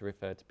project to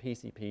refer to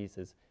PCPs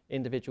as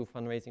individual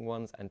fundraising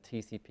ones and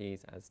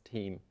TCPs as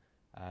team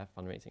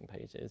fundraising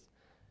pages,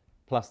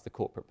 plus the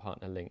corporate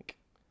partner link.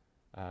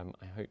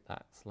 I hope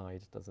that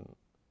slide doesn't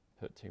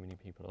put too many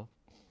people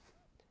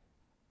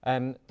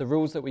off. The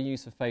rules that we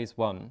use for phase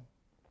 1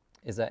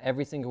 is that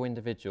every single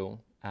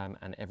individual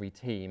and every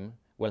team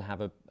will have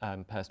a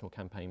personal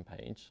campaign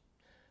page,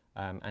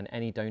 and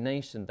any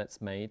donation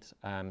that's made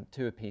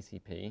to a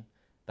PCP,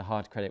 the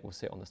hard credit will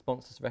sit on the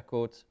sponsor's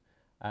record,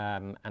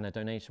 and a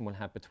donation will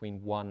have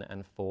between 1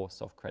 and 4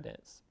 soft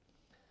credits.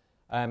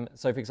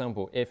 So for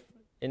example, if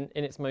in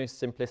its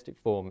most simplistic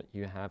form,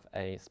 you have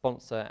a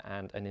sponsor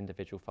and an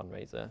individual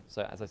fundraiser.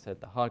 So as I said,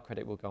 the hard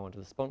credit will go onto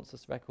the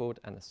sponsor's record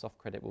and the soft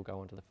credit will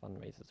go onto the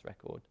fundraiser's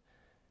record.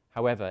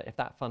 However, if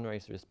that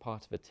fundraiser is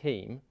part of a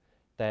team,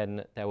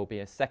 then there will be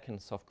a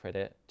second soft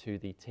credit to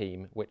the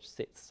team, which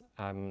sits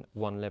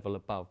one level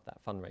above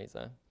that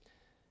fundraiser.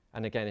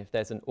 And again, if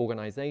there's an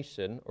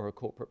organization or a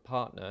corporate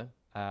partner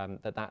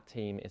that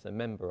team is a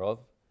member of,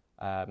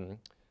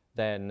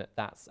 then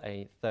that's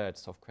a third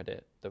soft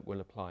credit that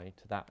will apply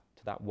to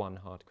that one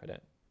hard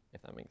credit,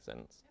 if that makes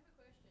sense. I have a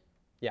question.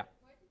 Yeah.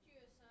 Why did you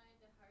assign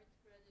the hard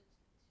credit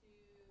to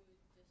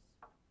the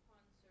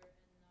sponsor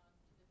and not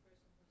to the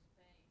person who's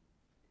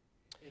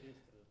paying? It is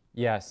to the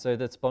Yeah, so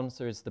the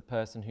sponsor is the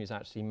person who's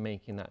actually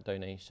making that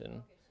donation.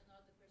 Okay, so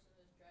not the person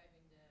who's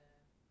driving the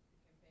campaign.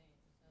 It's not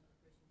the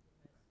person who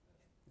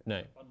has. Okay.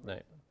 No, no.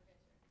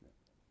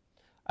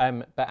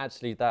 fundraiser. But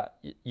actually, that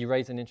you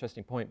raise an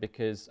interesting point,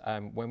 because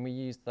when we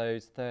use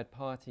those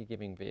third-party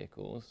giving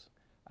vehicles,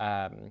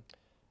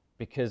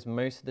 because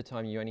most of the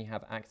time you only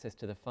have access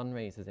to the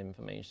fundraiser's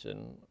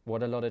information,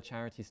 what a lot of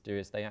charities do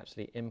is they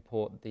actually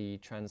import the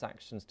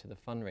transactions to the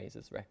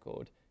fundraiser's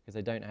record, because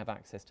they don't have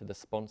access to the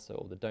sponsor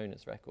or the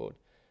donor's record.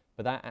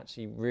 But that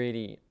actually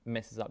really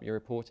messes up your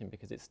reporting,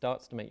 because it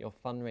starts to make your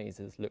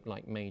fundraisers look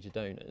like major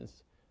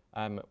donors,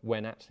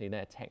 when actually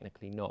they're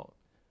technically not.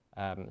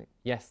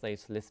 Yes, they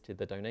solicited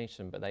the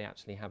donation, but they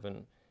actually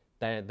haven't,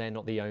 they're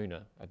not the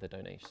owner of the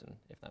donation,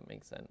 if that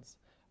makes sense.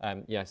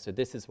 Yeah, so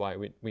this is why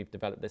we've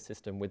developed this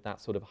system with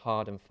that sort of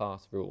hard and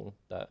fast rule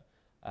that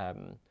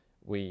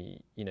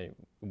we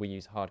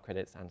use hard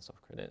credits and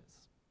soft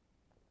credits.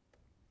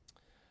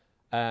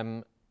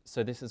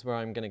 So this is where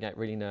I'm going to get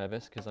really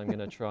nervous, because I'm going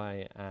to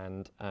try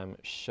and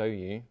show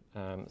you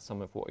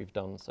some of what we've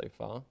done so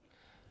far.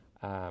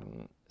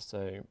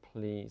 So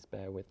please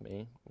bear with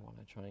me while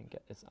I try and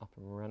get this up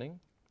and running.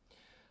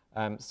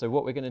 So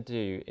what we're going to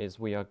do is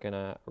we are going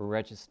to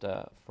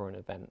register for an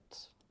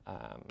event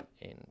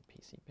in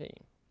PCP.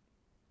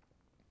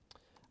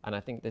 And I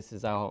think this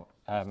is our...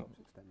 Desktop's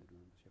extended,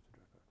 remember, so you have to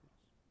drag that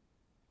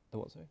across. the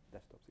what, sorry?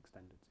 Desktop's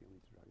extended, so you'll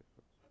need to drag it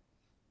across.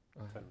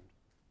 Oh, Turn around.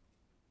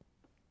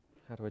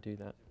 how do I do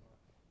that?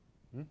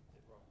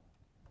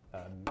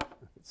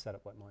 If it's set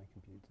up like my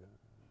computer,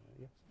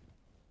 yes.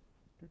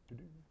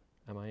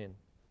 Am I in?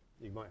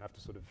 You might have to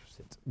sort of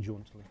sit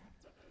jauntily.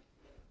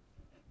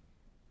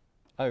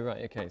 Oh,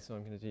 right, okay, so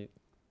I'm going to do...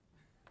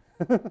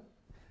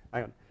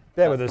 Hang on,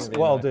 bear with That's us. gonna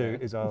be What a I'll do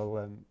nightmare. is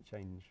I'll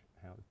change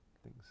how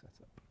things set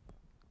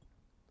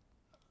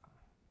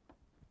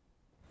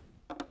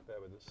up.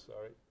 Bear with us,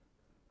 sorry.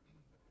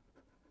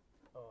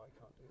 Oh, I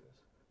can't do this.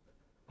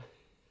 Can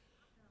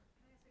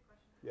I ask a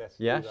question? Yes,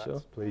 Yeah, do that, sure.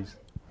 please.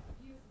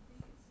 You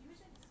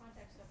said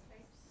contact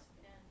subtypes,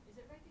 and is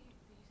it right that you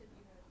said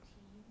you have a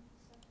team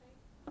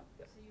subtype?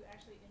 Yep. So you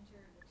actually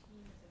enter the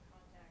team as a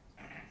contact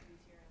in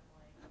CiviCRM,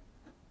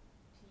 like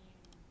team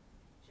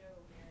Joe,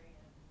 Mary,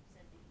 and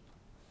Cindy.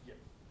 Yeah.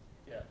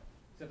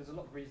 So there's a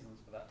lot of reasons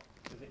for that,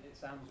 because it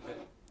sounds a bit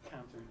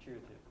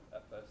counterintuitive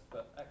at first,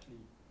 but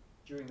actually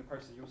during the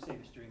process, you'll see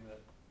this during the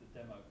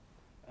demo,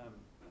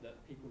 that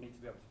people need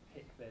to be able to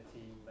pick their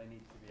team, they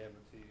need to be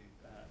able to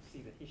see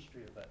the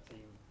history of that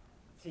team.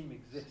 The team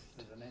exists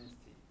as an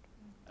entity,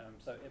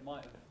 so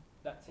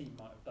that team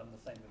might have done the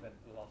same event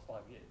for the last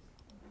 5 years,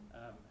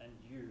 and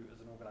you as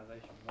an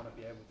organisation want to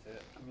be able to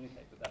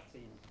communicate with that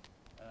team.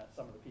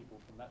 Some of the people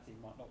from that team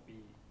might not be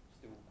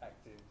still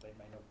active, they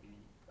may not be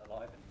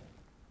alive anymore.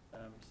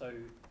 So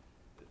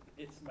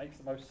it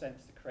makes the most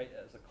sense to create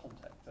it as a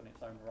contact in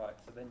its own right,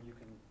 so then you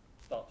can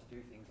start to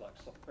do things like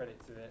soft credit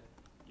to it.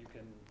 You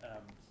can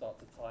start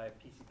to tie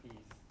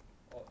PCPs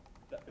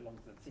that belong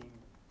to the team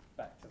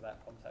back to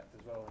that contact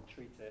as well, and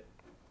treat it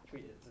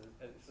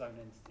as its own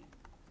entity.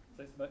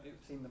 So it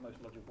seemed the most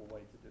logical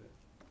way to do it.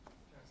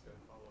 Can I ask a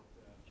follow-up to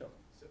that? Sure.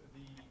 So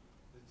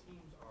the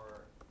teams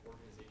are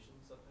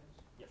organizations sometimes?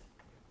 Yes.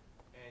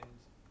 And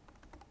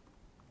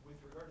with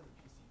regard to the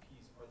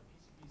PCPs, are the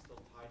PCPs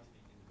still tied to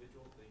the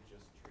individual? They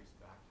just trace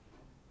back to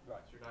them?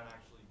 Right. So you're not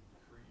actually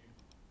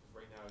because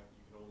right now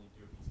you can only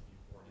do a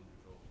PCP for an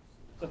individual.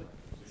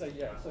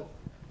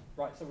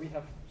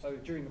 So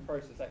during the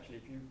process,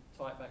 actually, if you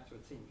tie it back to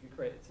a team, if you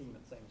create a team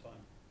at the same time,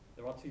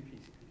 there are 2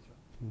 PCPs,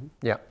 right? Mm-hmm.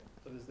 Yeah.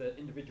 So there's the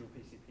individual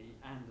PCP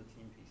and the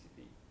team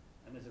PCP,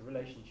 and there's a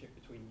relationship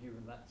between you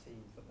and that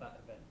team for that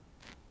event.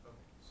 Okay.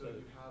 So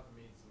you have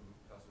made some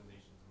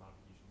customizations and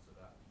modifications so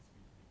that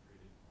PCP can be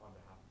created on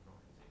behalf of an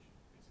organization,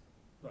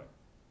 basically. Right.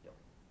 Yep.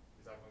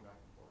 Is that going back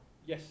and forth?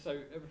 Yes. So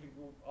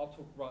I'll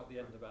talk right at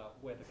the end about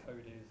where the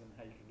code is and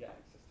how you can get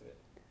access to it.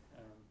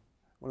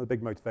 One of the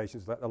big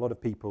motivations is that a lot of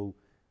people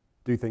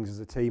do things as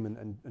a team,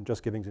 and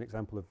Just Giving is an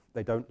example of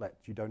they don't let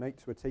you donate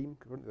to a team.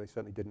 They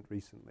certainly didn't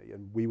recently,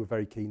 and we were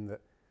very keen that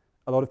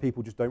a lot of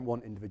people just don't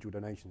want individual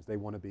donations. They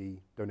want to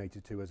be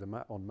donated to as en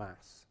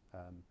masse. So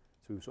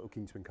we were sort of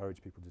keen to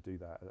encourage people to do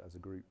that as a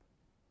group.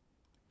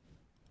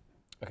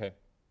 Okay.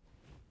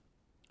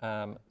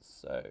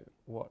 So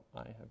what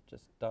I have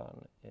just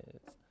done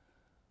is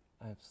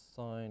I've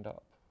signed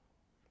up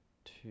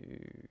to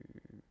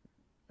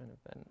an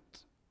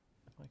event.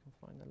 If I can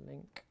find the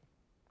link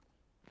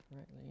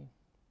correctly.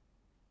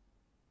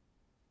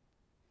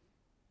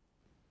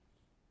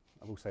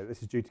 I will say that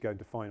this is due to go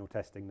into final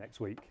testing next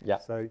week. Yeah.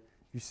 So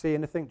if you see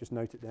anything, just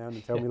note it down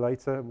and tell me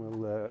later, and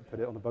we'll put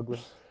it on the bug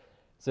list.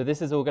 So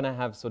this is all going to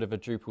have sort of a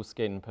Drupal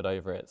skin put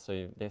over it.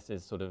 So this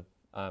is sort of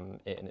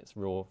it in its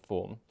raw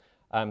form.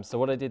 So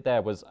what I did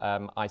there was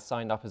I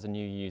signed up as a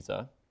new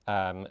user.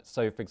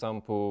 So for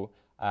example,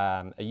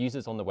 a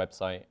user's on the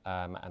website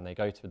and they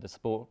go to the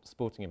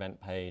sporting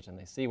event page and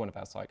they see one of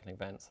our cycling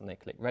events and they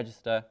click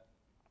register.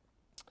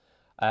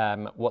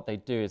 What they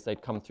do is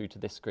they'd come through to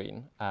this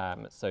screen.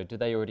 So do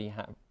they already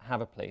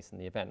have a place in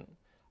the event?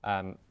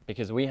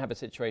 Because we have a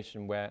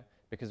situation where,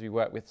 because we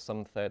work with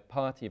some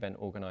third-party event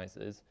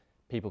organisers,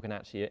 people can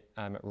actually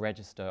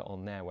register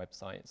on their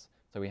websites.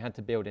 So we had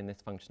to build in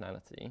this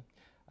functionality.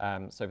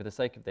 So for the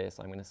sake of this,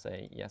 I'm going to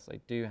say, yes, I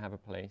do have a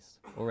place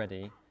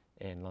already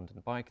in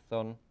London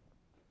Bikeathon.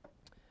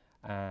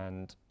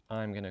 And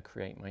I'm going to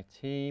create my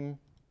team.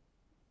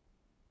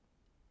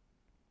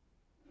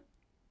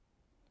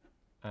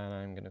 And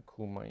I'm going to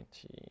call my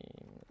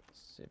team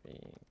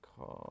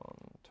CiviCON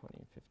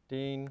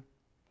 2015.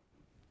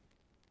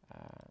 I'm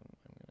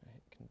going to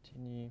hit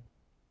continue.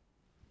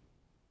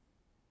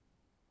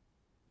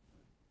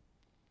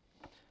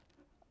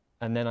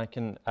 And then I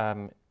can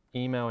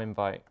email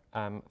invite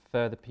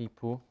further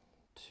people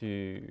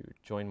to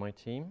join my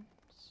team.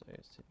 So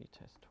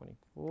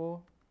CiviTest24.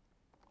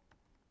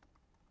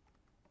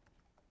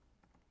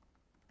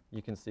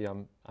 You can see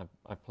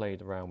I've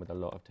played around with a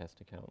lot of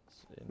test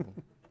accounts in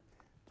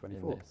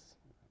 24. in this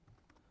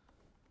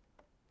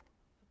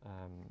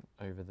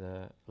over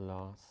the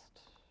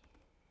last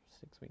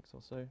 6 weeks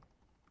or so.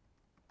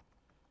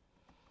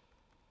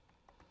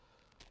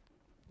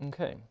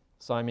 Okay,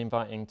 so I'm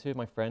inviting 2 of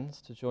my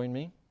friends to join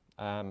me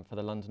for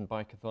the London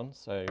Bikeathon.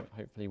 So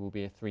hopefully we'll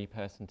be a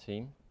 3-person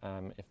team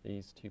if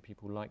these 2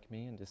 people like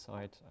me and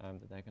decide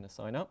that they're going to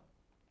sign up.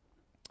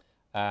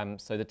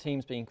 So the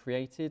team's being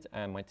created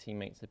and my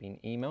teammates are being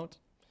emailed.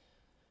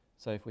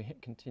 So if we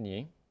hit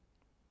continue.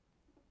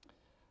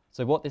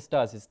 So what this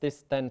does is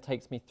this then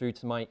takes me through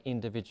to my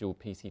individual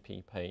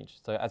PCP page.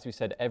 So as we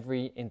said,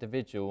 every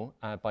individual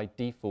by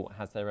default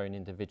has their own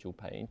individual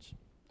page.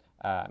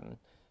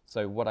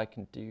 So what I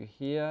can do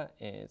here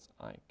is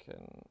can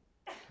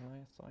I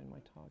assign my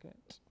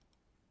target?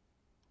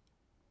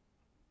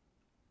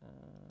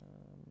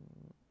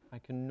 I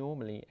can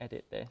normally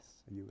edit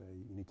this. You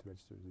need to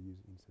register as a user.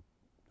 You need to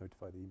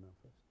notify the email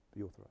first.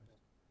 Be authorised.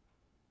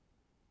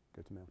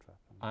 Go to Mailtrap.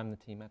 I'm the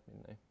team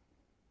admin though.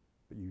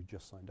 But you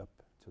just signed up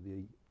to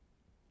the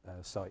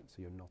site, so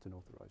you're not an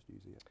authorised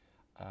user yet.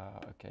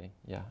 Okay,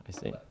 yeah, I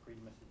see. That green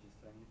message is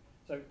telling you.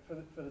 So for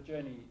the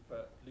journey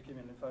for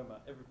leukemia and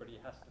lymphoma, everybody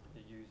has to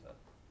be a user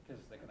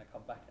because they're going to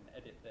come back and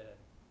edit their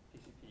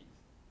PCPs.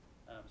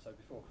 So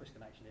before Chris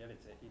can actually edit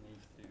it, he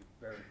needs to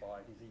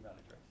verify his email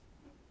address,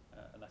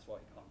 and that's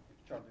why he can't. If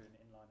you try and do an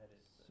inline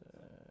edit,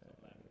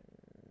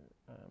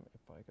 So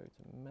if I go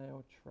to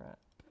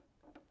Mailtrap,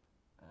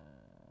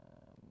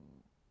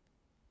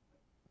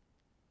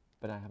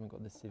 but I haven't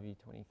got the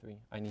Civi23.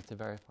 I need to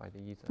verify the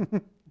user.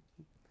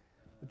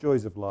 The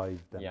joys of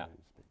live demos, Yeah.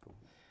 people.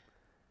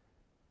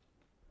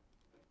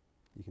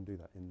 You can do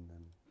that in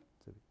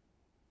Civi.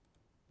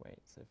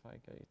 Wait, so if I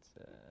go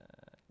to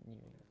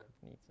new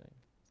incognito.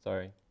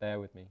 Sorry,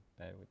 bear with me,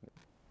 bear with me.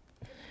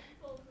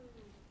 People who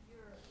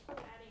you're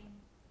adding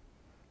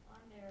on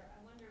there, I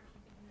wonder if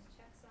you could use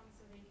checksum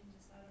so they can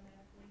just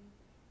automatically.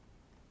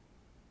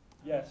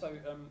 yeah.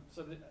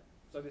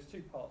 So there's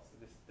 2 parts to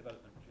this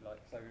development, if you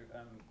like. So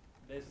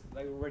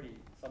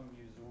some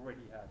users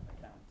already have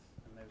accounts,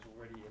 and there's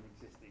already an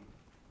existing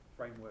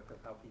framework of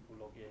how people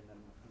log in and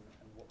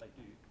what they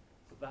do.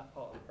 So that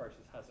part of the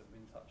process hasn't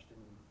been touched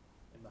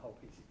in the whole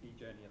PCP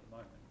journey at the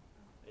moment.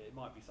 It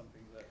might be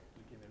something that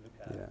we can look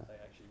at and say,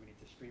 actually, we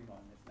need to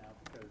streamline this now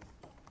because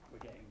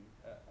we're getting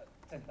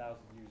 10,000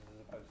 users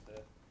as opposed to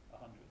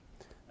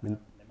 100.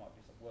 There might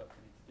be some work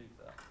we need to do to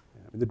that.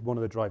 Yeah, I mean, one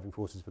of the driving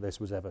forces for this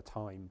was ever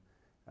time.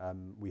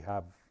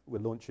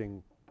 We're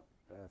launching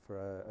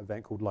for an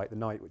event called Light the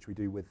Night, which we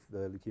do with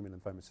the Leukemia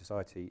and Lymphoma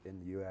Society in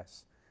the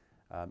US.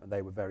 And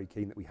they were very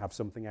keen that we have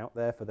something out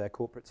there for their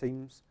corporate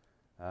teams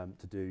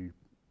to do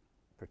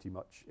pretty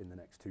much in the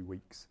next 2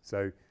 weeks.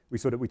 So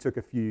we took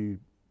a few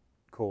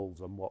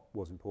calls on what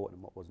was important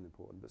and what wasn't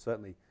important. But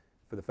certainly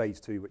for the phase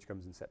 2, which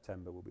comes in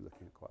September, we'll be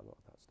looking at quite a lot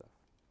of that stuff.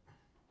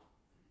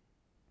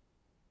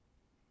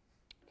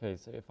 Okay,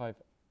 so if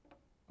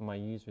my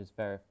user is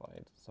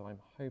verified, so I'm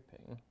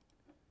hoping,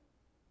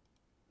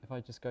 if I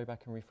just go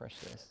back and refresh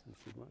this, It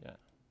should work. yeah,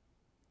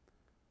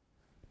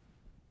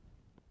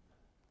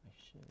 I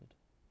should.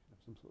 Have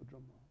some sort of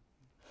drum roll.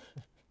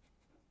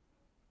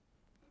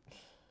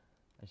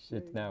 I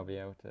should now be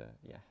able to,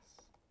 yes,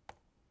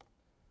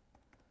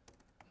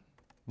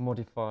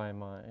 modify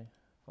my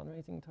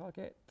fundraising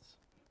target.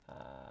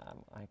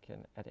 I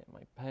can edit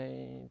my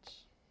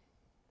page.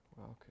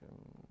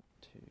 welcome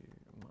to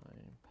my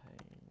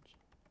page.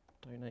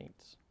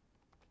 Donate,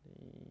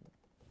 please.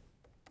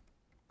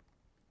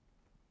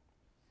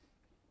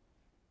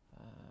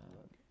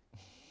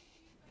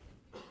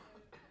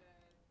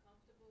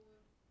 Comfortable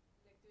with,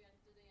 like,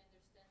 do they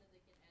understand that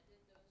they can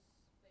edit those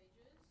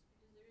pages?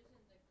 Because there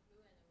isn't a clue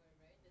anywhere,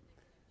 right? That they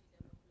can actually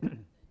double click on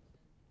things.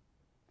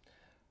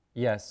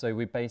 Yeah, so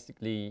we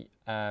basically,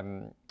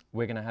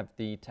 we're going to have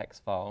the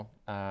text file,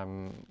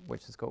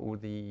 which has got all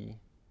the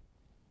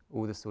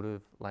sort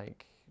of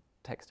like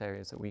text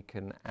areas that we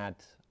can add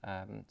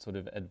sort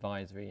of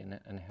advisory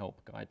and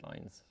help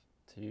guidelines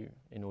to,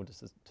 in order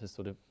to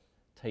sort of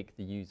take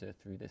the user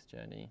through this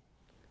journey.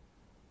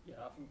 Yeah,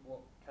 I think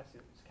what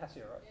Cassia, it's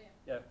Cassia, right?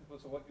 Yeah. Yeah.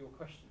 So what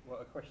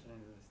a question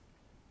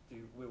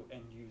is, will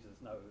end users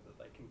know that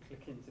they can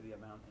click into the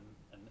amount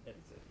and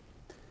edit it?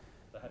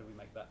 So how do we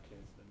make that clear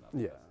to them?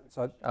 Yeah.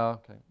 So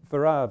Okay.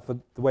 for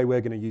the way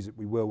we're going to use it,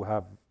 we will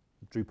have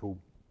Drupal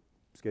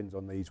skins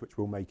on these, which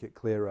will make it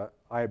clearer.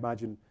 I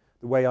imagine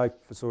the way I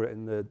foresaw it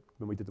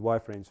when we did the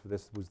wireframes for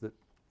this was that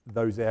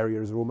those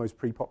areas are almost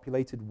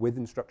pre-populated with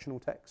instructional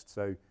text.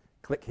 So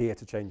click here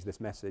to change this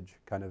message,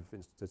 kind of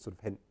to sort of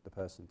hint the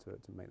person to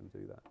make them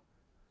do that.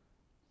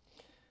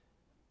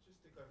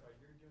 Just to clarify,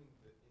 you're doing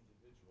the individual's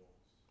PCP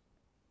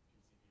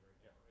right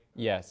now,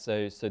 right? Yeah,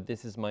 so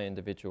this is my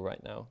individual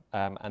right now,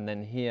 and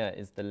then here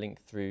is the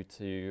link through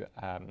to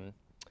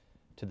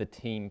the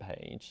team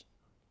page,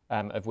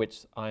 of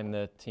which I'm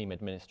the team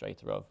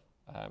administrator of,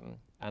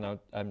 and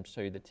I'll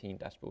show you the team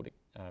dashboard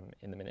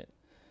in a minute.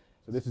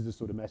 So this is the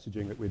sort of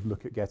messaging that we'd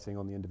look at getting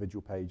on the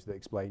individual page that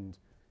explained,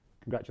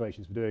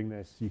 congratulations for doing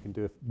this, you can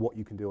do what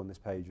you can do on this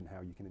page and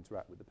how you can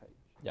interact with the page.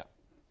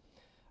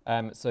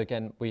 Yeah. So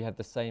again, we have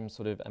the same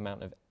sort of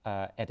amount of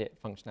edit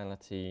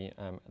functionality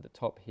at the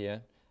top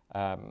here,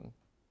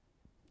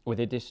 with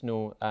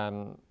additional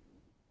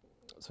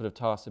sort of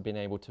tasks of being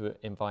able to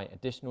invite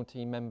additional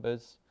team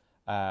members,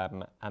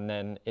 and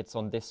then it's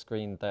on this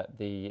screen that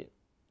the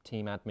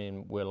team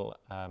admin will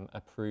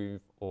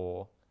approve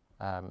or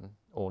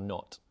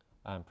not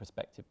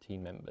prospective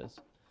team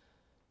members.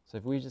 So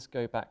if we just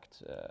go back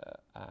to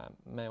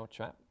mail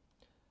chat,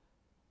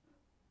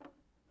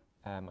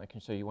 I can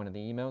show you one of the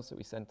emails that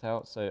we sent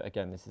out. So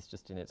again, this is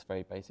just in its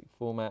very basic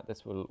format.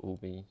 This will all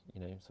be,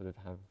 sort of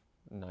have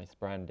nice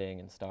branding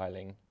and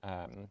styling.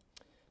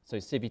 So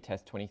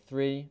CiviTest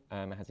 23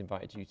 has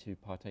invited you to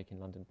partake in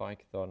London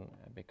Bikeathon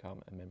and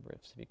become a member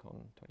of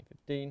CiviCON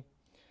 2015.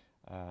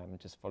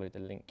 Just follow the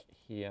link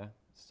here.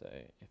 So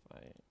if I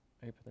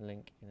open the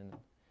link in an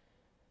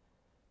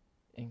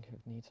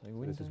incognito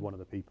window. This is one of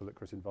the people that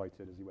Chris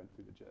invited as he went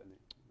through the journey.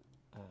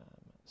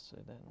 So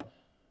then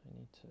I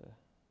need to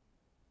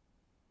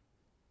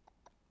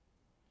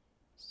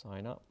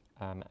sign up,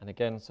 and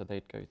again, so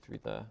they'd go through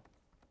the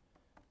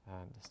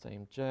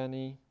same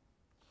journey,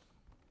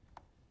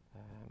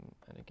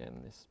 and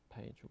again, this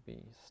page will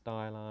be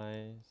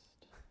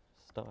stylized.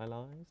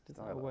 Stylized, is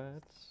that a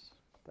word?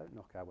 Don't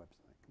knock our website.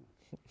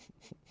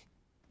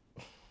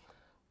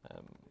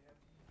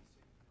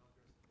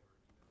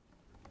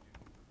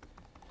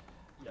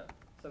 Yeah.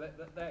 So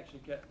they actually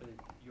get the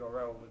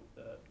URL with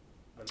the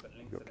relevant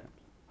links in it,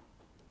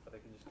 so they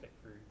can just click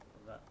through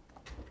from that.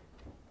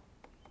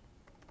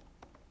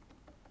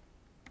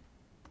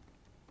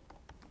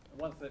 And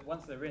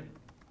once they're in,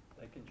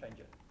 they can change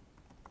it.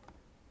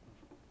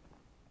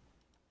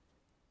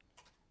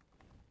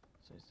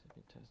 So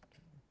CiviTest.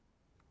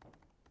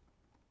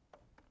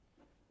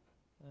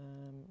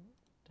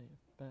 Date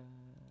of birth.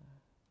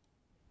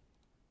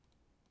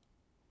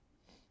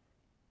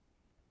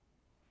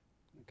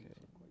 Okay.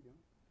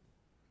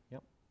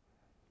 Yep,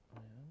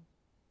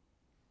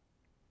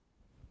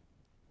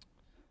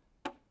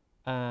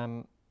 I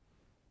am.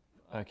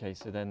 Okay,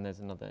 so then there's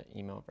another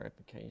email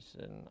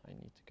verification. I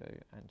need to go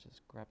and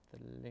just grab the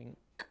link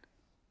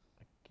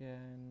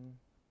again.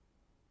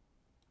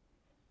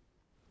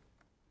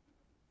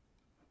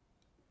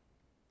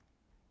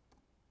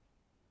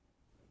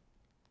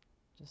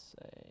 Just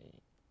say,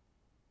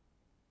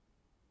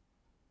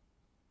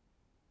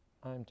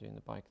 I'm doing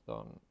the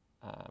bikeathon.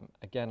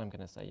 Again, I'm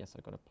going to say, yes,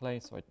 I've got a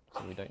place, so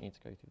we don't need to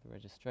go through the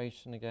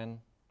registration again.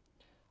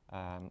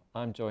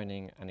 I'm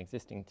joining an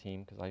existing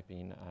team because I've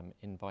been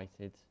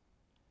invited.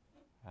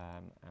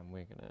 And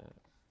we're gonna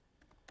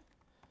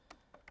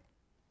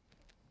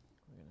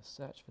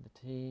search for the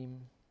team.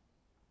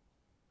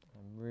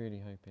 I'm really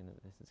hoping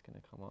that this is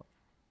gonna come up.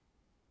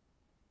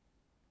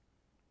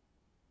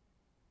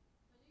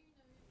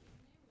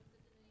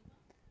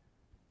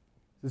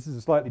 This is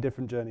a slightly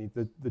different journey.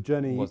 The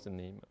journey was an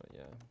email,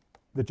 yeah.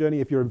 The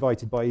journey, if you're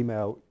invited by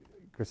email,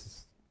 Chris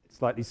has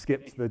slightly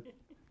skipped the.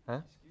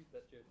 Huh?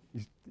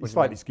 You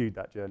slightly skewed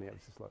that journey ever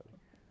so slightly.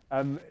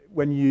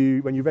 When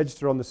you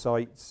register on the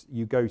site,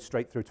 you go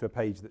straight through to a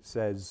page that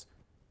says,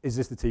 is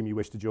this the team you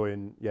wish to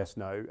join? Yes,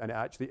 no. And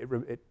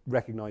it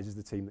recognises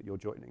the team that you're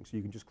joining. So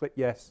you can just click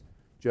yes,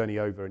 journey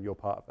over, and you're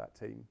part of that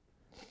team.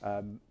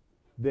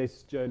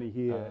 This journey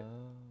here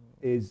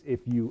is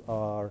if you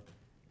are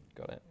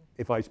got it.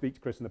 if I speak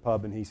to Chris in the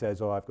pub and he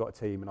says, oh, I've got a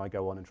team, and I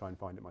go on and try and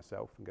find it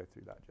myself and go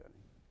through that journey.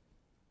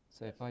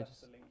 So if I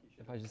just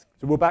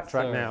So we'll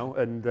backtrack Sorry. now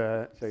and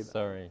show you that.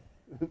 sorry.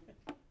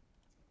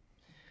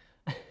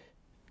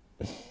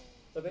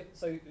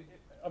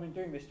 I mean,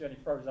 doing this journey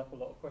throws up a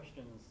lot of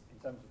questions in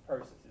terms of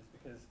processes,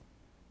 because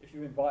if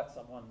you invite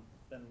someone,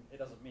 then it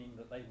doesn't mean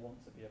that they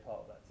want to be a part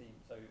of that team.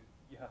 So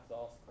you have to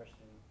ask the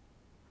question,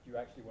 do you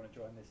actually want to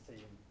join this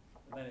team?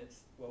 And then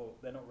it's, well,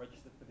 they're not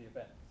registered for the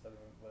event, so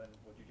then, well, then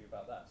what do you do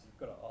about that? So you've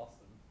got to ask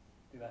them,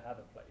 do they have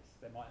a place?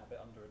 They might have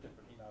it under a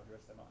different email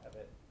address, they might have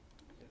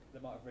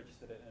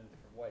registered it in a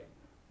different way.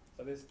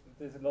 So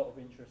there's a lot of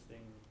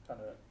interesting kind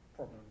of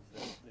problems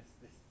that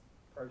this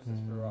process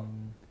threw up.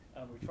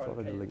 And we try to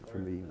Follow the cater link for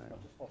from the it email. as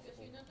much as Because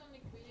possible. you're not only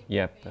creating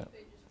Yeah, campaign but-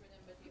 pages for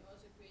them, but you're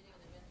also creating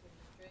an event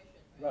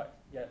registration, right? Right,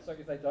 yeah, so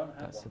if they don't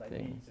have That's one, the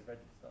they thing. need to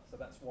register. So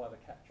that's why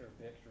the capture of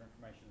the extra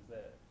information is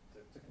there,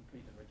 to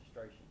complete the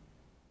registration.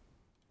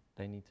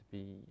 They need to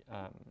be.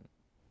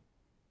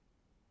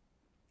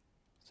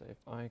 So if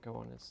I go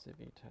on as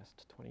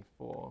CiviTest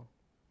 24,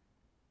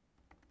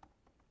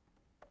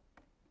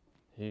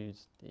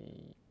 who's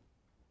the?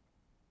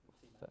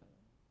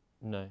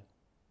 No,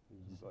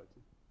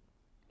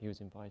 he was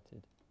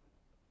invited.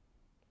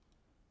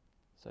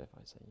 So if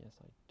I say yes,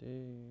 I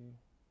do.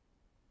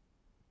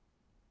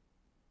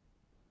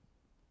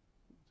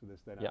 So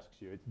this then Yep.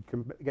 asks you,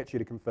 it gets you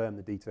to confirm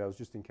the details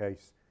just in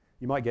case.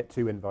 You might get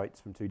 2 invites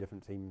from 2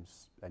 different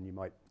teams and you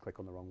might click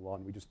on the wrong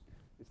one.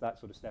 It's that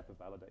sort of step of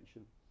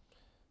validation.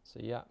 So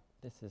yeah,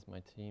 this is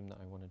my team that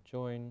I want to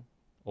join,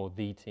 or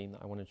the team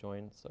that I want to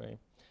join, sorry.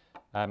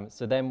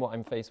 So then what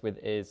I'm faced with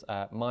is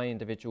my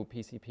individual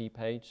PCP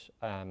page.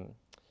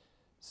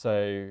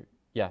 So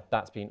yeah,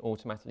 that's been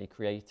automatically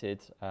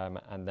created,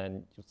 and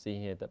then you'll see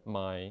here that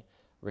my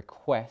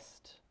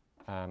request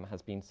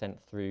has been sent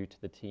through to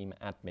the team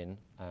admin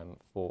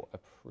for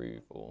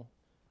approval.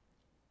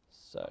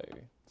 So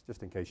It's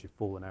just in case you've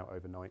fallen out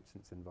overnight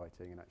since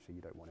inviting and actually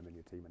you don't want him in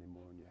your team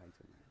anymore and you hate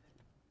him.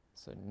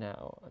 so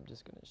now I'm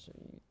just going to show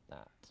you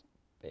that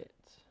bit.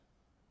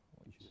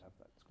 You should have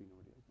that screen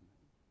already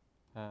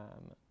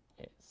open.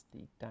 It's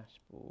the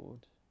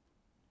dashboard.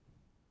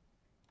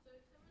 So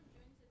if someone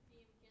joins a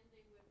team, can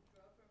they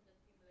withdraw from the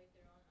team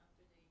later on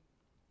after they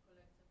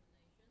collect some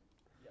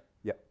donations?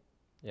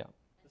 Yeah.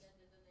 And then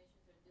the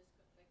donations are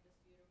disconnected,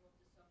 so you remove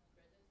the soft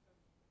credit from.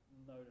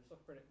 No, the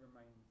soft credit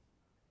remains.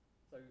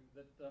 So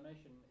the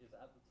donation is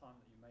at the time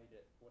that you made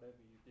it, whatever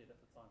you did at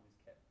the time is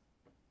kept.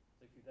 So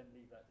if you then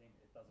leave that team,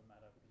 it doesn't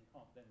matter, because you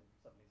can't then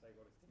suddenly say,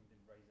 well, this team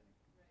didn't raise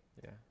anything.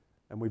 Right. Yeah.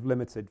 And we've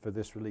limited for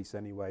this release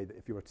anyway that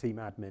if you're a team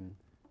admin,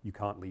 you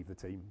can't leave the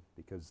team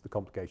because the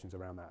complications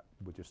around that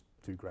were just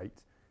too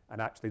great. And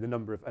actually the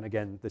number of, and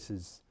again, this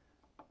is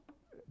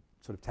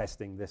sort of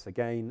testing this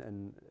again,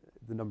 and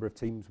the number of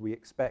teams we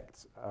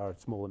expect are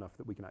small enough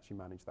that we can actually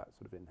manage that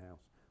sort of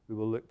in-house. We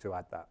will look to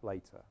add that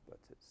later, but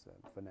it's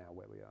for now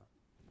where we are.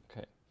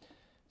 Okay.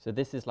 So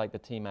this is like the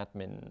team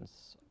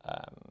admin's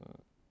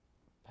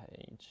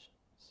page.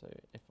 So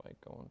if I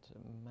go on to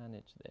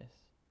manage this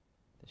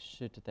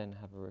should then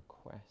have a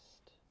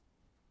request.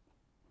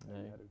 No,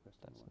 You had a request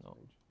on that's the not.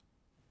 last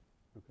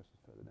page. Request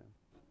is further down.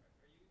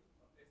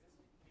 Is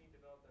this being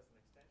developed as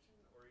an extension,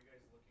 or are you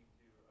guys looking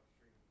to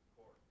upstream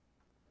core?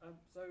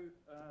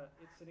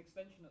 It's an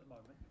extension at the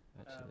moment.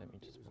 Actually, let me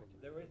just walk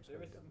There is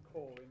some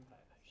core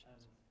impact,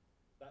 and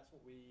that's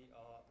what we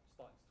are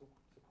starting to talk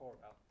to core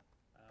about.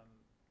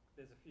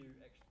 There's a few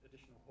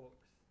additional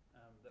hooks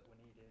that were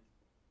needed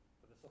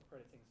for the soft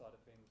crediting side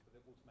of things, for the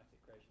automatic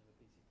creation of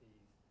the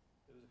PCPs.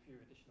 There was a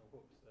few additional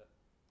hooks that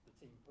the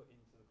team put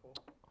into the core.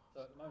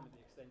 So at the moment,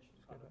 the extension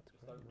kind of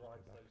just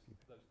overrides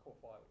those core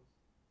files.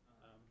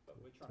 But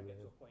we're trying to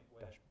get to a point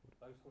where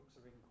those hooks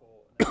are in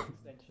core, and then the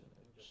extension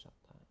can just shut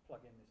that.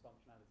 plug in this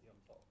functionality on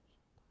top.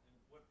 And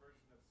what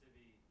version of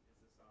Civi is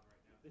this on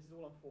right now? This is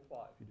all on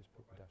 4.5. If you just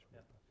put the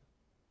dashboard Yeah. back up.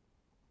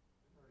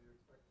 Are you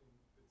expecting,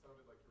 it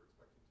sounded like you were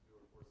expecting to do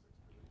a 4.6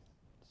 release.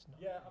 It's not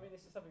Yeah, I mean,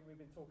 this is something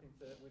we've been talking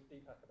with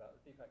Deepak about.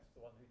 Deepak's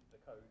the one who did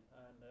the code,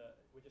 and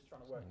we're just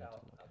trying to So work we need to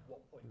out log at out.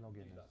 what point Log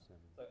we in do that. as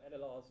So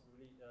LLR's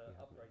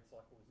have upgrade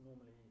cycle is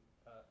normally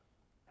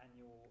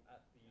annual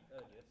at the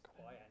earliest,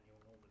 biannual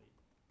normally,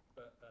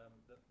 but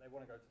they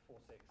want to go to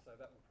 4.6, so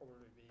that will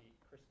probably be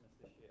Christmas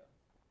this year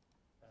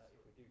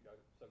if we do go.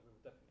 So we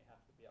will definitely have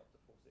to be up to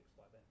 4.6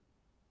 by then.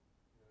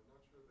 Yeah, I'm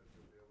not sure that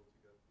you'll be able to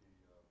get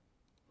the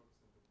hooks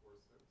into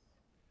 4.6.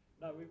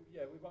 No, we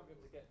won't be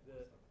able to get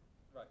the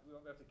we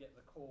won't be able to get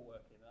the core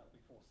working. That will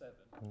be 4.7.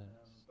 No,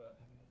 But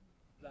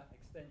that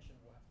extension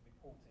will have to be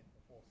ported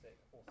for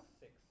 4.6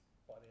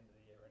 by the end of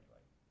the year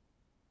anyway.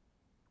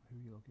 Who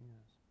are you logging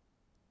as?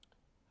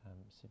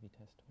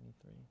 CiviTest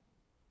 23.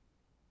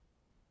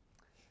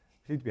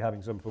 We seem to be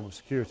having some form of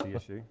security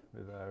issue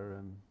with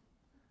our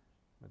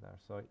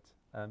site,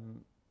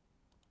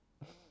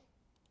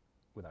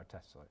 with our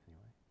test site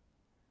anyway.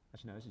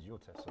 Actually, no, this is your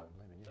test site. I'm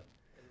blaming you.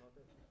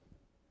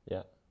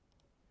 Yeah.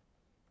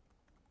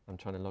 I'm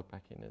trying to log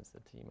back in as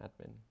the team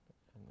admin,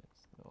 and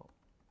it's not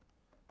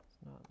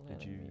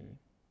letting me.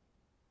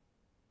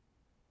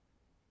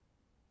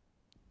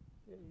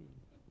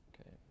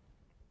 Okay.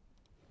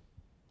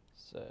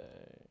 So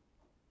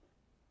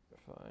if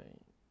I,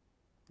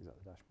 Is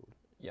that the dashboard?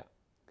 yeah.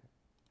 Okay.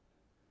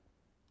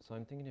 So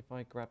I'm thinking if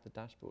I grab the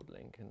dashboard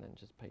link and then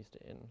just paste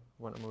it in,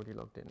 when I'm already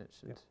logged in, it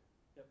should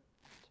Yep.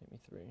 take me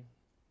through.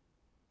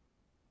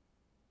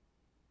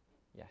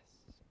 Yes.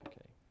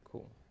 Okay.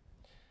 Cool.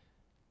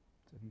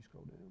 So if you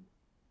scroll down.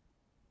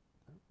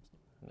 No, it's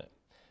not there. No.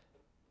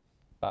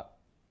 But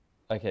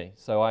okay,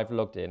 so I've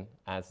logged in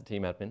as a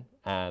team admin,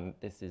 and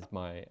this is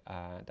my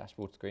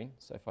dashboard screen.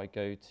 So if I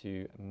go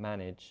to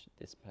manage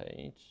this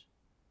page,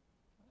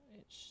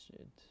 it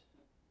should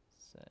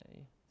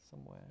say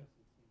somewhere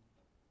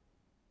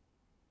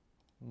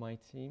my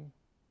team.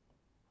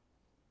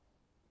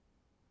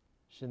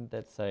 Shouldn't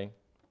that say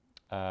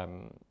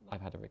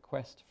I've had a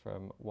request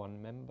from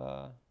one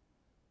member?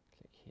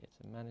 Click here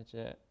to manage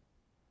it.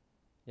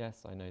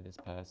 Yes, I know this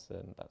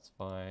person, that's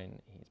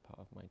fine, he's part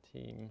of my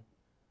team.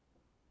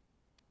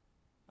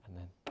 And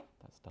then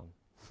that's done.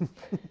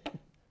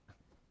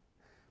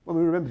 Well,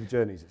 we remember the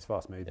journeys. It's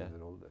far smoother Yeah.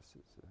 than all of this.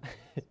 It's,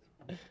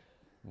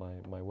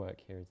 My work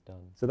here is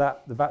done. so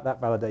that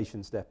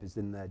validation step is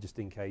in there just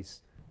in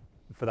case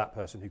for that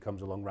person who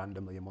comes along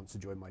randomly and wants to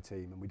join my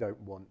team. And we don't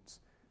want,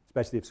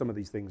 especially if some of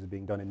these things are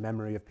being done in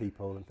memory of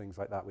people and things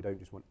like that, we don't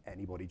just want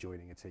anybody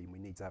joining a team. We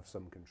need to have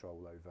some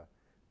control over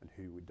and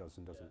who it does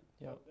and doesn't.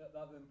 Yeah. So the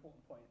other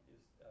important point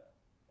is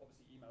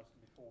obviously emails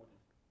can be forwarded.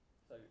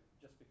 So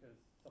just because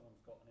someone's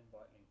got an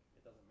invite link,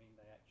 it doesn't mean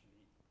they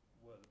actually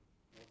was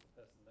the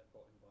person that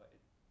got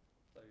invited.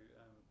 So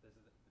there's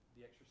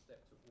the extra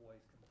step to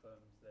always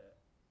confirms there,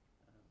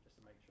 just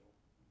to make sure.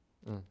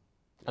 Mm.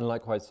 And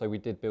likewise, so we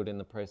did build in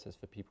the process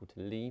for people to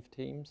leave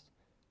teams.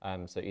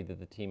 So either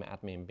the team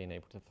admin being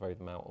able to throw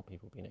them out or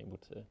people being able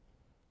to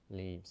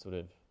leave sort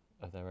of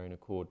their own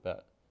accord.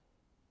 But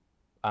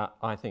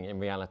I think in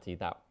reality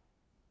that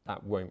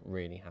won't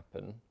really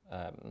happen.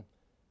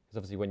 Because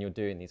obviously when you're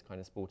doing these kind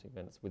of sporting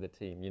events with a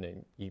team,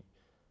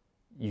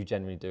 you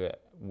generally do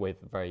it with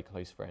very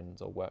close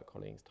friends or work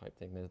colleagues type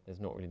thing. There's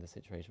not really the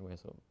situation where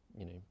sort of,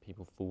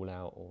 people fall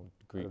out or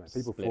groups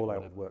People split fall or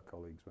out with whatever. work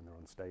colleagues when they're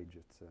on stage.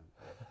 It's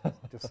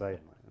just saying.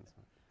 Like, that's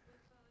right.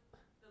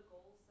 With the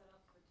goals set up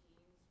for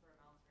teams for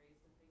amounts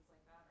raised and things like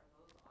that, are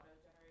those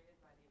auto-generated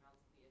by the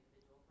amounts the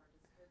individual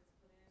participants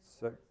put in,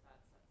 So- or is that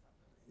set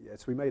separately?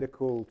 Yes, we made a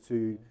call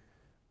to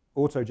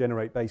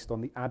auto-generate based on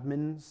the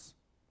admin's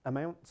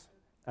amount,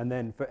 and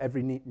then for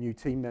every new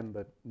team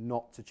member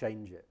not to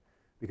change it.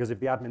 Because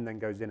if the admin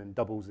then goes in and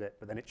doubles it,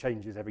 but then it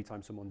changes every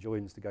time someone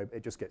joins to go,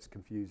 it just gets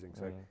confusing.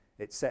 So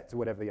it's set to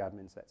whatever the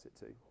admin sets it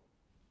to.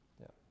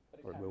 But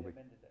it Or it can will be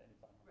be. amended at any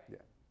time. Right.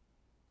 Yeah.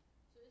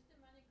 So is the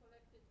money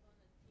collected on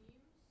the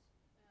team's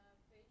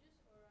pages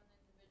or on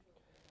individual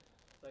pages?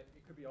 So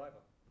it could be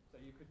either. So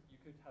you could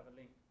have a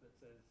link that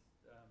says,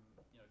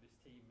 this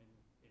team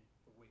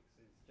for Wix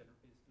is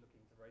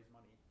looking to raise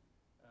money,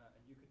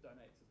 and you could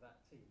donate to that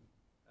team,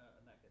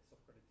 and that gets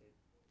soft-credited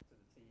to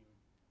the team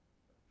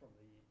from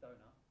the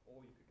donor,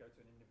 or you could go to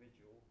an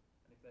individual,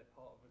 and if they're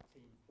part of a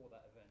team for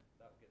that event,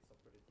 that will get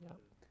soft-credited Yeah.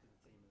 to the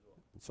team as well.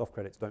 And soft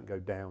credits don't go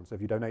down. So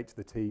if you donate to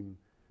the team,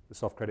 the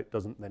soft credit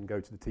doesn't then go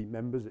to the team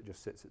members. It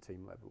just sits at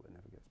team level. It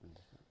never gets moved.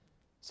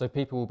 So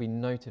people will be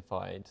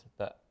notified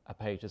that a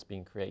page has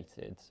been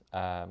created,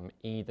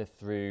 either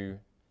through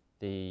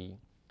the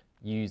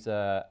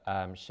user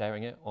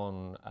sharing it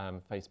on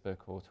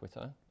Facebook or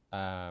Twitter,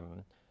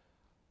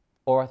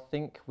 or I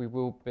think we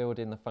will build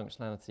in the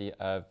functionality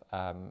of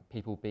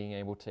people being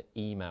able to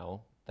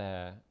email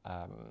their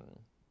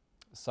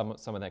some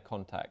of their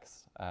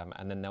contacts,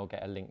 and then they'll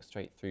get a link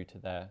straight through to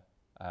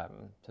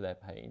their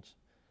page.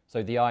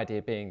 So the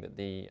idea being that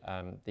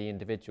the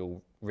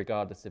individual,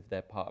 regardless if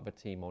they're part of a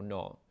team or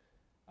not,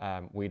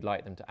 we'd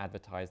like them to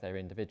advertise their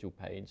individual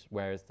page,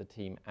 whereas the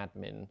team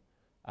admin,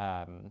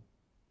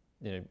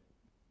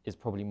 is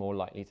probably more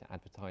likely to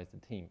advertise the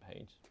team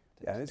page.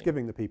 Yeah, and it's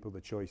giving the people the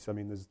choice. I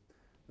mean, there's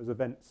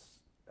events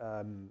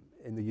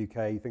in the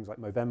UK, things like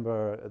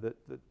Movember,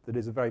 that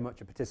is very much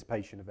a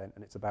participation event,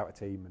 and it's about a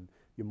team, and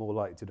you're more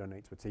likely to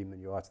donate to a team than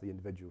you are to the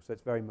individual. So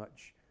it's very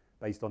much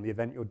based on the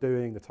event you're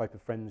doing, the type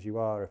of friends you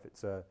are. If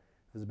there's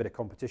a bit of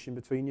competition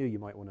between you, you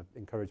might want to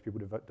encourage people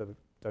to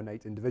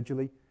donate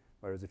individually,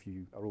 whereas if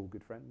you are all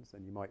good friends,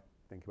 then you might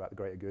think about the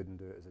greater good and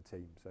do it as a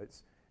team. So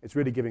it's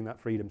really giving that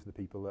freedom to the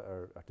people that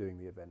are doing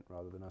the event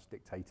rather than us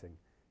dictating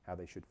how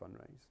they should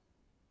fundraise.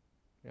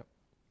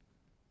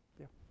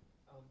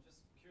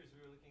 Just curious, we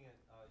were looking at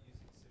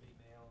using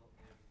CiviMail,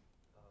 and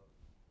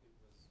it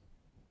was,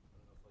 I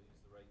don't know if I'll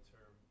use the right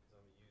term because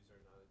I'm a user,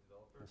 not a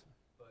developer, Yes, sir.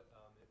 but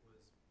it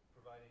was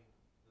providing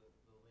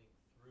the link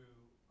through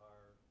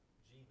our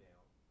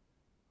Gmail,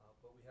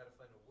 but we had to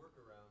find a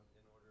workaround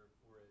in order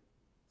for it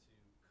to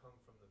come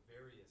from the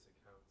various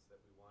accounts that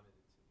we wanted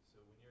it to.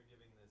 So when you're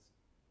giving this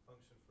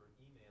function for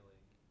emailing,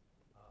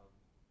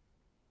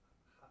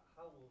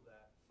 how will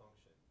that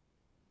function?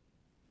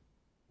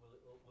 Will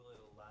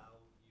it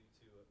allow you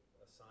to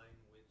assign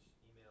which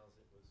emails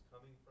it was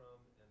coming from,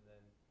 and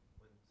then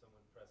when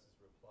someone presses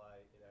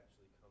reply, it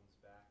actually comes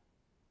back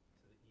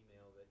to the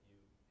email that you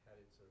had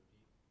it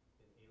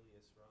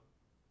misrun?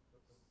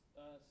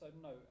 So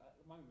no, at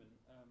the moment,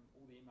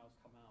 all the emails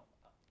come out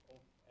of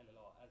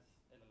LLR as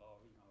LLR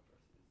email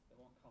addresses. They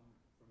won't come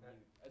from you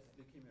as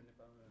Leukemia and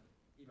Lymphoma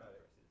email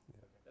addresses.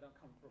 Yeah. They don't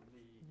come from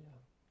the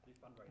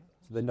fundraiser.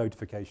 So the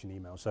notification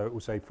email. So it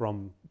will say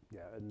from,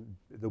 and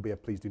there'll be a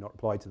please do not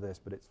reply to this,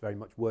 but it's very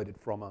much worded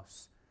from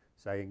us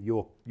saying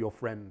your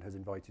friend has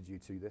invited you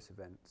to this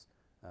event.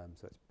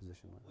 So it's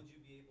positioned like that. Would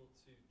you be able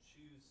to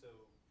choose, so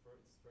for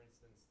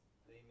instance,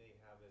 they may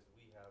have, as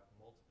we have,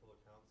 multiple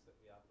accounts that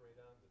we operate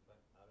on, depending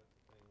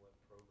what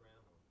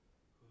program or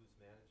who's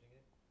managing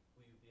it?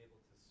 Will you be able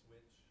to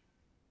switch?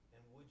 And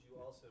would you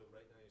also,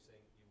 right now you're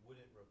saying you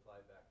wouldn't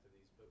reply back to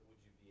these, but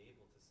would you be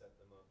able to set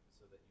them up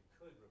so that you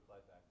could reply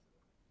back to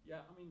them?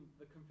 Yeah, I mean,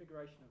 the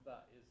configuration of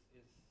that is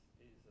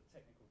a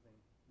technical thing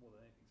more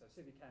than anything. So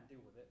Civi can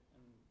deal with it,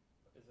 and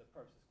there's a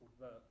process called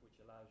VERP which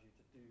allows you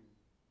to do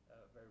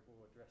variable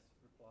address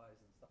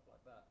replies and stuff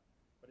like that.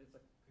 But it's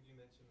a Could you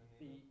mention the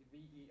name?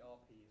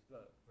 VERP is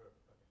VERP. VERP,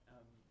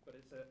 okay. But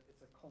it's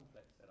a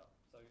complex setup,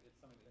 so it's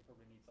something that you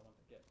probably need someone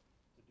to get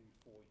to do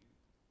for you.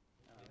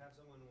 We have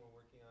someone who are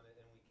working on it,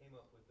 and we came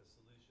up with a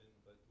solution,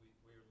 but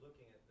we're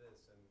looking at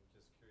this and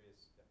just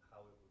curious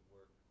how it would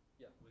work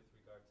with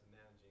regard to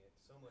managing it.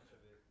 So much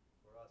of it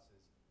for us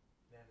is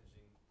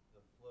managing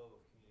the flow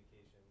of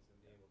communications and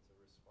being able to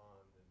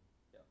respond. And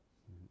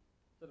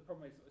So the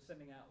problem is sort of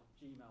sending out of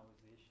Gmail is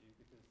the issue,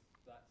 because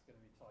that's going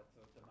to be tied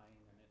to a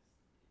domain, and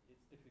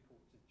it's difficult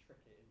to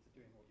trick it into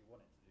doing what you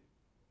want it to do.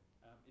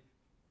 If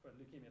for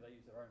Leukemia they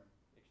use their own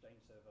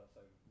Exchange server, so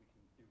we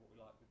can do what we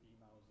like with the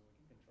emails, and we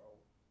can control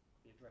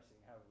the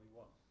addressing however we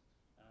want.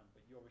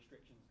 But your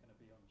restriction is going to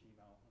be on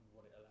Gmail and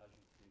what it allows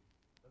you to do.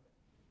 okay,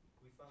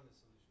 we found a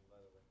solution, by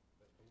the way.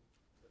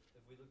 But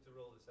if we look to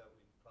roll this out,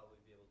 we'd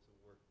probably be able to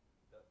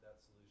work that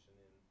solution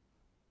in,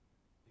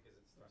 because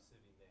it's through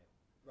Civi Mail.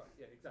 Right.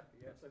 Yeah.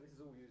 Exactly. Yeah. So this is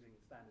all using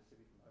standard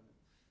Civi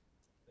components.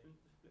 Just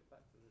flip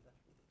back to the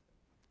dashboard.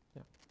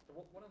 Yeah. So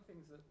one of the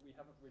things that we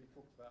haven't really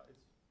talked about is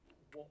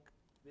what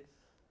this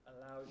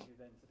allows you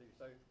then to do.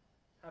 So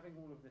having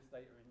all of this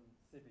data in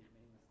Civi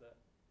means that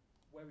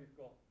where we've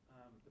got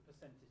the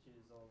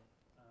percentages of,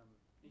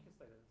 you can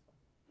stay there, that's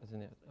fine.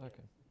 Isn't it? Yeah.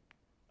 Okay.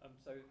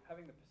 So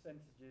having the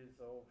percentages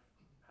of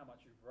how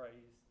much you've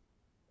raised,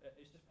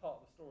 it's just part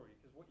of the story,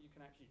 because what you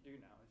can actually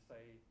do now is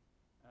say,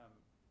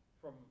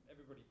 from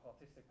everybody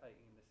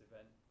participating in this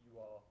event, you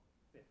are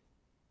fifth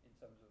in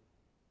terms of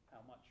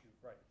how much you've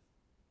raised.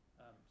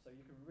 So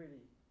you can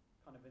really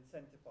kind of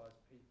incentivize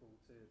people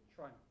to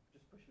try and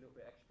just push a little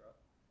bit extra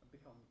and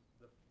become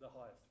the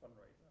highest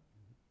fundraiser.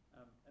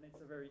 And it's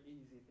a very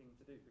easy thing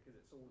to do, because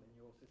it's all in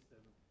your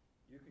system.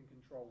 You can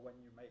control when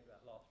you make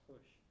that last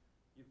push.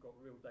 You've got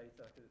real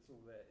data, because it's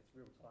all there, it's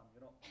real time.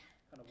 You're not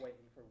kind of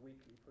waiting for a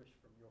weekly push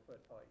from your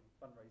third-party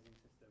fundraising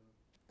system.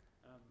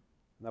 And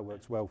that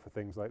works well for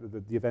things like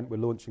the event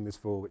we're launching this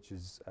for, which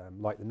is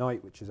Light the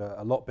Night, which is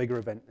a lot bigger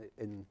event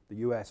in the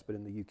US, but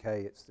in the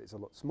UK it's a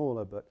lot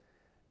smaller. But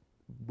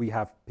we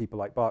have people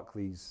like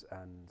Barclays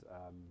and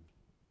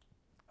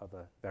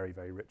other very,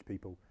 very rich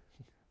people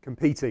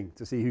competing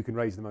to see who can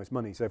raise the most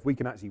money. So if we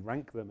can actually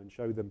rank them and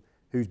show them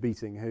who's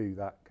beating who,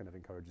 that kind of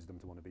encourages them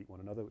to want to beat one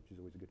another, which is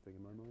always a good thing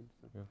in my mind.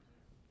 So. Yeah.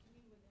 Do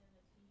you mean within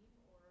a team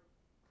or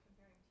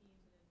comparing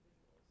teams and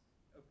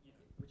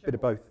individuals? Bit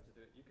of both. To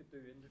do it. You could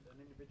do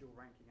an individual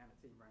ranking and a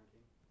team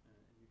ranking, and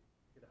you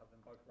could have them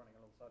both running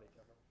alongside each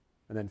other.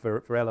 And then for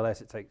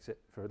LLS,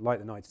 for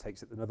Light the Night, it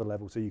takes it another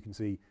level, so you can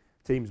see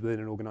teams within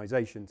an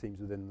organisation,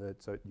 teams within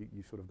so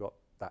you sort of got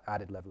that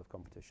added level of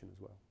competition as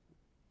well.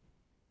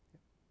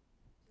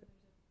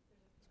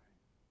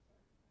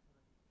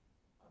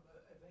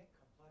 Event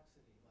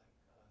complexity, like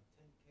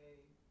 10K,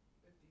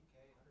 50K,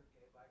 100K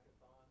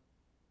bikeathon,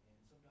 and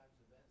sometimes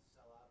events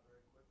sell out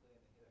very quickly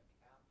and they hit a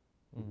cap.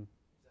 Mm-hmm.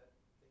 Is that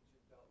things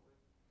you've dealt with?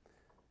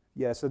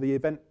 Yeah, so the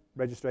event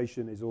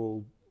registration is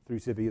all through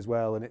Civi as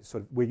well, and it's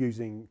sort of, we're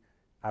using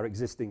our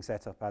existing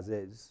setup as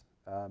is,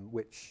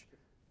 which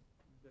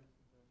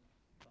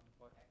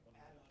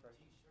Add-on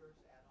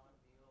T-shirts, add-on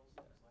deals,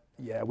 things like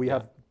that. yeah, we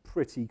have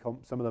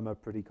some of them are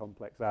pretty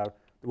complex. The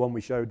one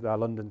we showed, our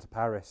London to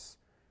Paris,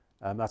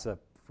 that's a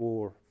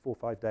 4 or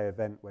 5 day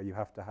event where you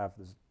have to have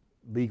there's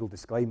legal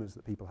disclaimers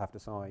that people have to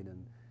sign,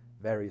 and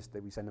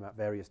we send them out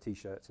various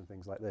T-shirts and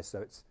things like this.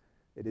 So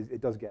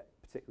it does get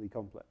particularly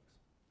complex.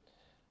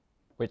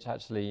 Which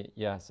actually,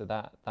 yeah, so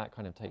that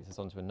kind of takes us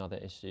on to another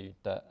issue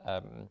that,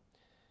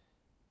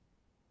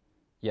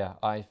 yeah,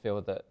 I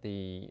feel that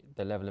the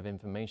level of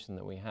information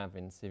that we have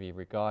in Civi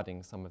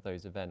regarding some of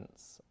those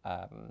events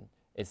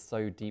is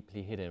so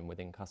deeply hidden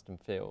within custom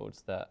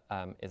fields that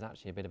is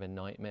actually a bit of a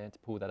nightmare to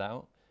pull that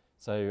out.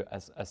 So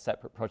as a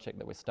separate project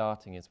that we're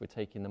starting is we're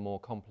taking the more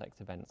complex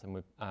events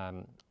and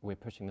we're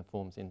pushing the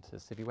forms into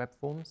Civi web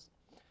forms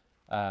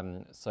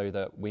so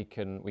that we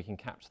can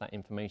capture that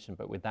information,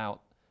 but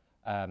without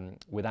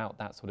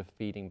that sort of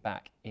feeding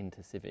back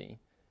into Civi.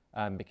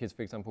 Because,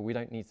 for example, we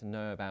don't need to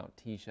know about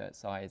T-shirt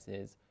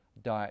sizes,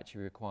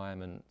 dietary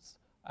requirements,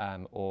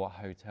 or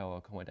hotel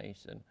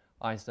accommodation.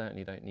 I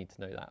certainly don't need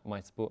to know that.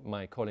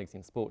 My colleagues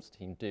in sports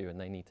team do, and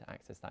they need to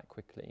access that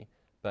quickly.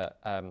 But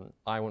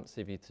I want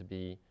Civi to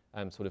be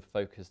sort of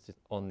focused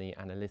on the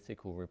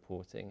analytical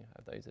reporting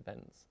of those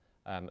events,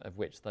 of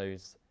which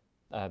those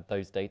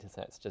data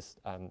sets just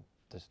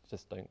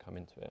don't come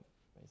into it,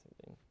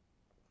 basically.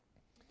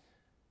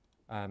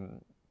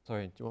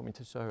 Sorry, do you want me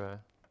to show a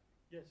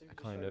Yeah, so you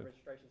just kind show of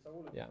registration. So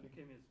all of yeah.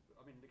 Leukemia's,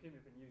 I mean, Leukemia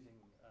have been using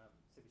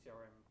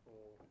CiviCRM for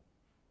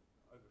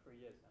over 3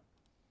 years now.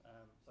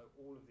 So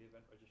all of the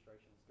event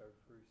registrations go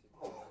through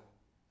CiviCRM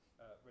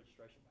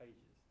registration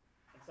pages.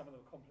 And some of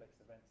the complex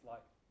events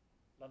like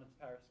London to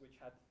Paris, which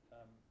had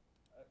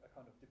a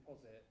kind of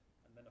deposit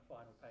and then a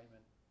final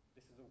payment,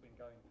 this has all been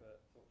going for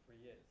sort of 3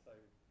 years. So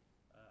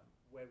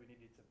where we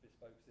needed to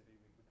bespoke Civi,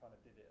 we kind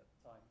of did it at the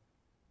time.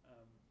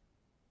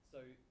 So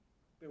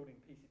building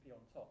PCP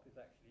on top is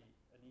actually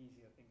an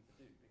easier thing to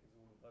do because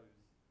all of those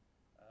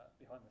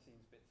behind the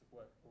scenes bits of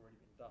work have already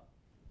been done.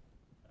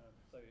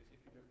 So if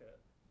you look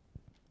at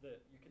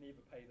you can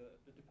either pay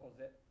the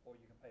deposit or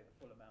you can pay the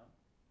full amount.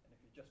 And if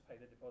you just pay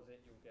the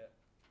deposit, you'll get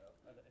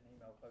an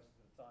email closer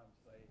to the time to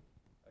say,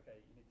 okay,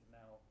 you need to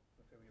now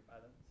fulfill your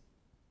balance.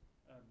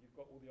 You've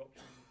got all the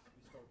options.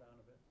 You scroll down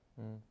a bit.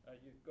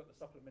 You've got the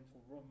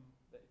supplemental room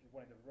that if you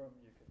wanted a room,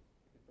 you could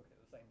book it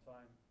at the same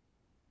time.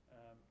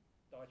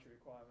 Dietary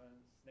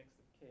requirements, next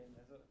of kin.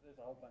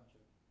 There's a whole bunch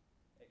of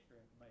extra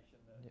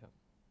information that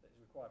is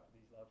required for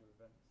these larger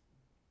events.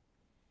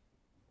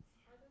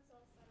 Are those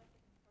all set up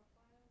in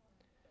profile?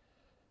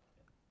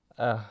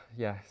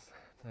 Yes,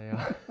 they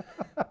are.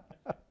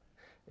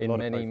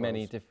 In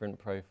many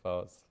different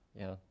profiles.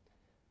 Yeah.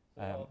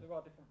 So there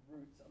are different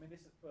routes. I mean,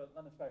 this is for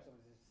London to Paris,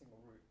 obviously, is a single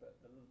route, but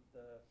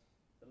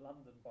the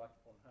London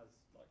Bike-a-thon has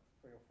like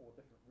 3 or 4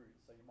 different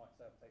routes. So you might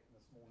say, I'm taking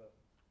the smaller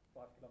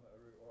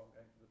 5-kilometre route, or I'm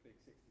going for the big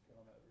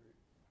 60-kilometre route.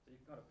 So you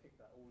can kind of pick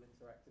that all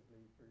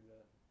interactively through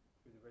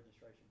the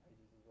registration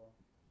pages as well.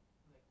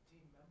 Like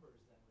team members,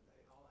 then would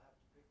they all have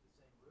to pick the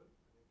same route,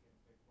 or they can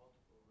pick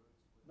multiple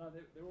routes? No,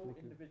 they're all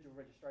individual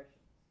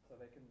registrations, so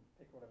they can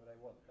pick whatever they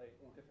want. They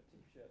all different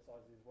T-shirt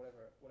sizes,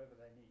 whatever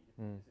they need.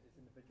 It's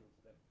individual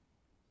to them.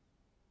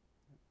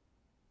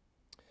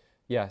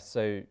 Yeah.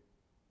 So.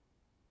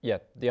 Yeah,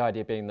 the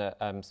idea being that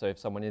so if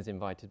someone is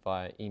invited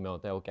via email,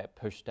 they'll get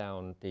pushed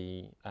down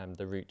the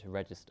route to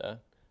register,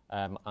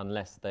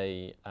 unless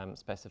they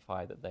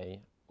specify that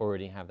they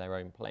already have their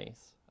own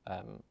place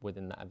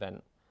within that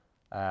event.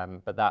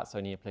 But that's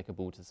only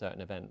applicable to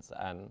certain events,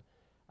 and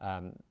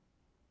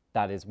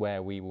that is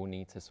where we will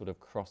need to sort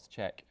of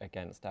cross-check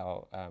against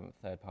our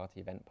third-party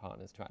event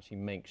partners to actually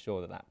make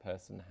sure that that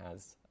person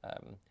has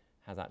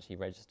actually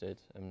registered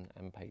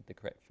and paid the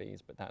correct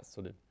fees. But that's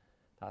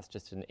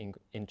just an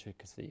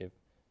intricacy of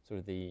sort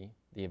of the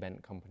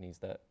event companies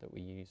that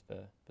we use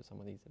for some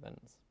of these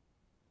events.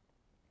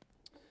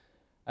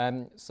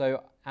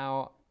 So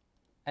our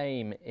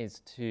aim is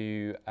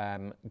to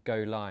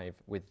go live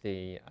with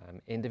the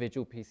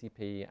individual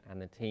PCP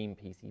and the team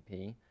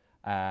PCP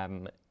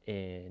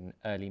in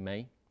early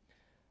May,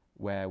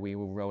 where we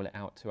will roll it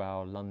out to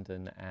our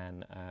London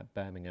and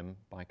Birmingham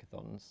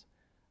bike-a-thons.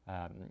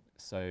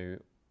 So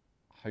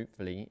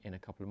hopefully in a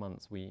couple of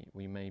months we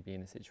may be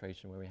in a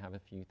situation where we have a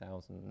few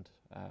thousand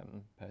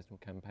personal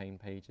campaign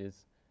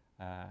pages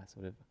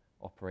sort of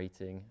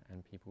operating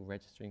and people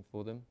registering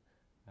for them.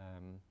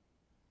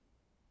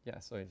 Yeah,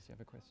 sorry, did you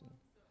have a question?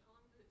 So how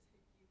long did it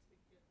take you to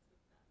get to that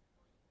point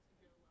to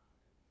go live?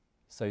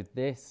 So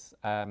this,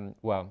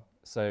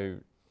 so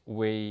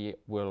we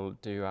will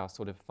do our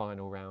sort of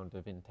final round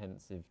of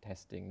intensive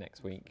testing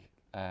next week.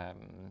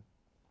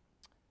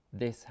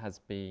 This has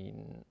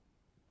been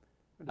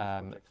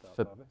When did this project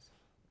start, Parvez?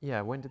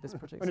 yeah, when did this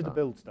project When did the start?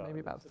 build start? Maybe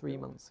about 3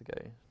 months ago.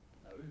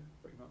 No,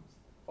 3 months.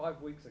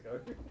 5 weeks ago.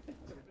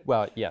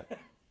 Well, yeah.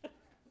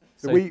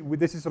 So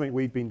this is something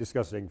we've been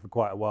discussing for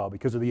quite a while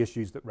because of the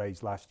issues that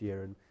raised last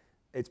year, and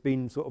it's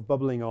been sort of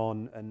bubbling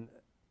on. And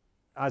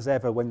as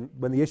ever, when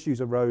the issues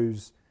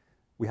arose,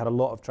 we had a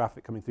lot of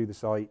traffic coming through the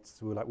site.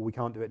 So we were like, well, we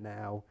can't do it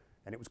now.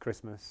 And it was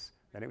Christmas,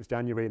 and it was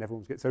January, and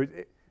everyone was good. So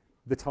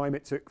the time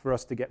it took for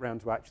us to get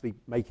round to actually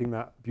making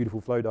that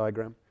beautiful flow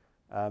diagram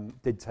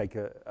did take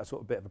a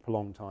sort of bit of a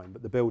prolonged time.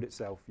 But the build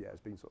itself, yeah,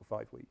 has been sort of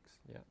 5 weeks.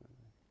 Yeah.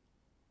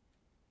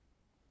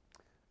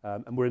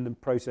 And we're in the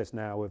process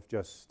now of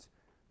just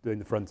doing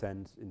the front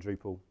end in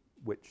Drupal,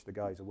 which the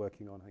guys are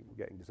working on. I think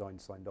we're getting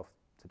designs signed off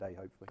today,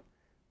 hopefully.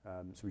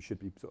 So we should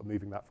be sort of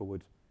moving that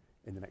forward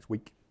in the next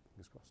week,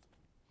 fingers crossed.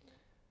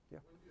 Yeah.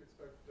 When do you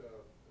expect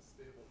a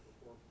stable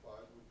Perform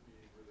 5 would be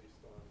released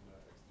on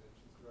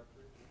extensions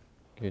directory?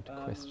 Good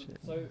question.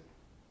 So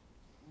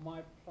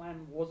my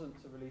plan wasn't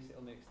to release it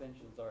on the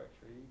extensions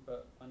directory,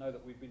 but I know that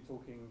we've been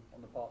talking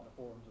on the partner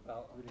forums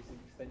about releasing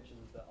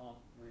extensions that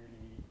aren't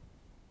really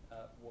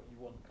what you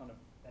want kind of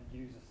end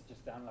users to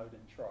just download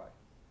and try.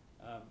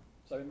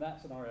 So in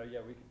that scenario, yeah,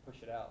 we could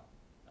push it out.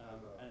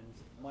 And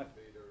my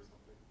Veda or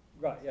something.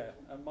 right, yeah,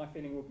 and my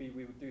feeling would be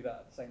we would do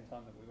that at the same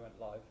time that we went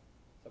live.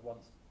 So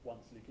once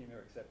Leukemia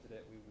accepted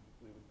it, we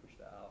would push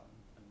that out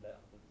and let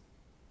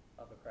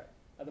other crack.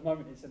 At the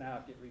moment, it's an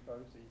out Git repo,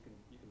 so you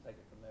can take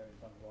it from there in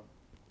time one.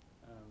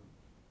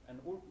 And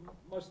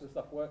most of the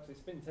stuff works.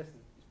 It's been tested.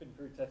 It's been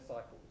through test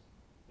cycles.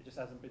 It just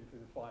hasn't been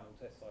through the final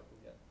test cycle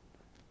yet.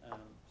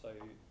 So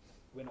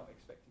we're not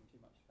expecting too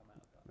much to come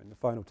out of that. I mean,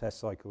 the final test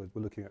cycle is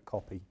we're looking at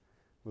copy.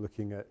 We're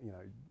looking at, you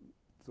know,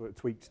 sort of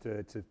tweaks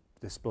to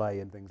display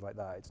and things like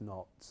that. It's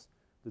not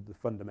the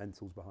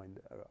fundamentals behind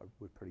it.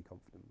 We're pretty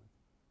confident with.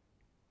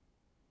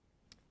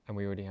 And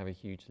we already have a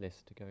huge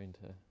list to go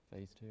into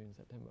phase 2 in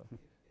September. If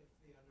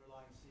the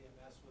underlying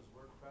CMS was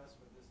WordPress,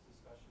 would this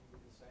discussion be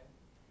the same?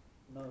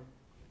 No.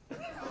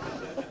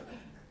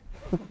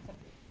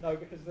 No,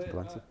 because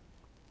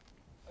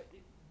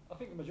I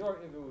think the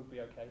majority of it would be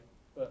okay,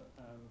 but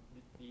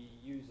the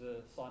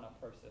user sign-up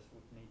process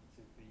would need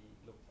to be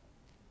looked at,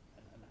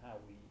 and how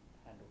we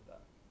handled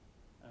that.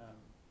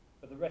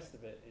 But the rest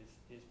of it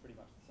is pretty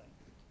much the same.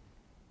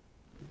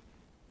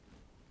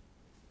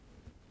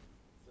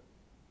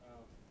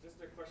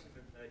 Just a question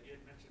that you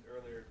had mentioned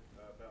earlier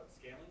about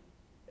scaling,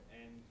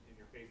 and in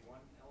your phase 1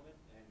 element,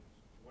 and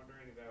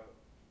wondering about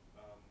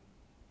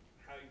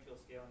how you feel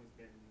scaling has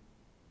been,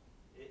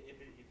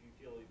 if you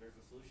feel like there's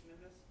a solution in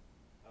this,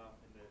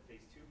 in the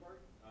phase 2 part,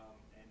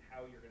 and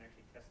how you're going to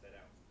actually test that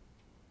out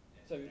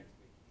So, next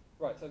week.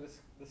 right, so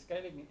the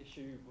scaling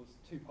issue was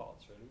 2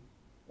 parts really.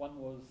 One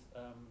was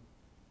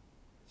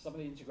some of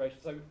the integration.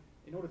 So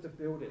in order to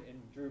build it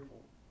in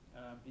Drupal,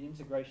 the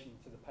integration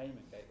to the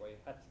payment gateway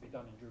had to be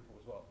done in Drupal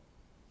as well.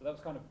 So that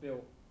was kind of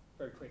built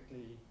very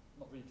quickly,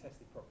 not really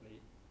tested properly.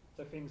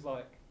 So things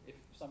like if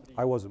somebody...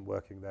 I wasn't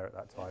working there at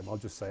that time, I'll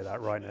just say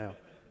that right now.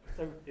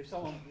 So if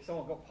someone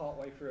got part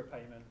way through a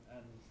payment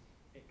and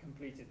it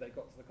completed, they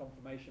got to the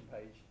confirmation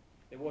page,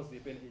 there was the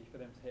ability for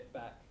them to hit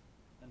back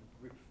and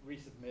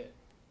resubmit,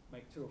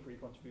 make 2 or 3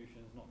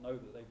 contributions, not know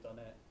that they've done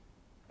it.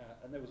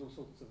 And there was all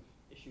sorts of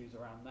issues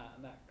around that,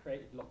 and that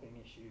created locking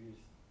issues.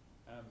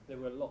 There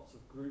were lots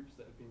of groups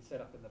that had been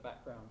set up in the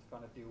background to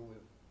kind of deal with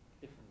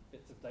different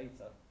bits of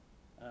data.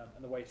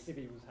 And the way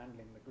Civi was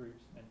handling the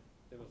groups meant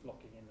there was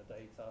locking in the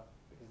data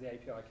because the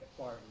API kept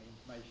firing the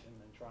information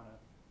and trying to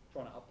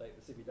update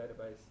the Civi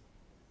database.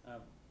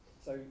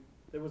 So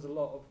there was a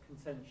lot of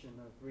contention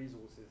of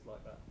resources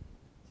like that.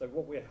 So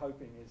what we're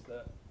hoping is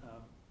that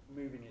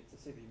moving it to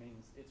Civi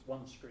means it's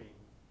one stream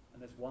and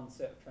there's one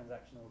set of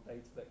transactional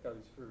data that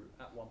goes through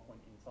at one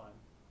point in time.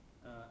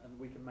 And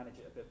we can manage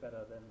it a bit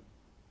better than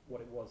what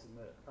it was in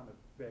the kind of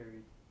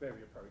very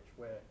approach,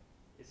 where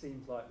it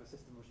seems like the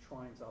system was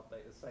trying to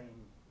update the same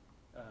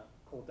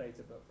core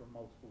data but from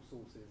multiple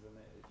sources, and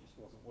it just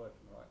wasn't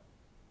working right.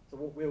 So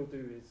what we'll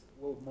do is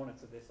we'll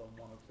monitor this on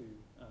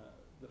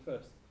the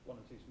first 1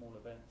 or 2 small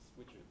events,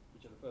 which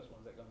are the first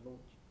ones that are going to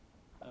launch,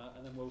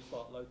 and then we'll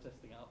start load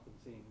testing it up and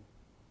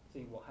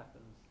seeing what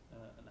happens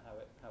and how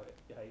it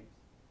behaves.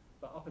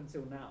 But up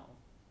until now,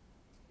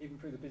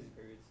 even through the busy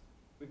periods,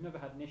 we've never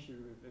had an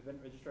issue with event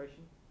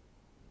registration.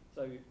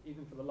 So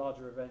even for the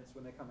larger events,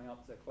 when they're coming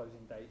up to closing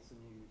dates and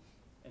you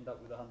end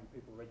up with 100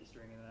 people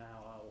registering in an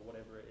hour or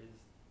whatever it is,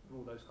 with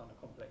all those kind of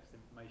complex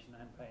information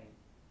and paying,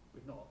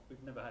 we've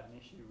never had an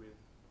issue with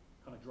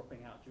kind of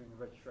dropping out during the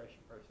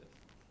registration process.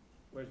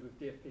 Whereas with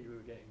DFP, we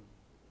were getting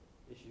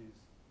issues,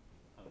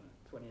 I don't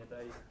know, 20 a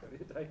day, 30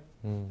 a day.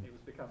 It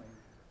was becoming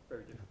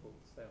very difficult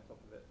to stay on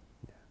top of it.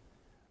 Yeah.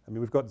 I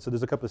mean, so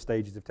there's a couple of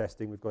stages of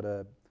testing. We've got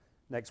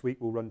next week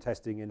we'll run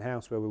testing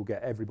in-house where we'll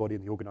get everybody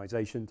in the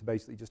organisation to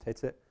basically just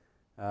hit it,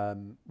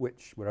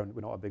 which we're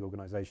not a big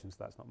organisation, so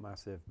that's not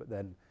massive. But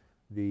then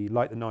the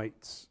Light the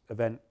Night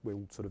event,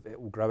 it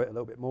will grow it a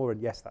little bit more.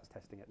 And yes, that's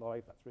testing it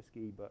live. That's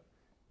risky, but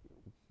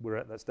we're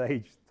at that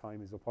stage.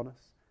 Time is upon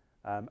us.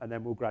 And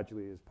then we'll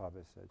gradually, as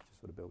Parvez said, just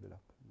sort of build it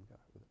up and go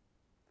with it.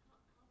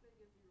 How big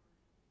is your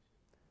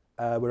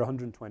organization? We're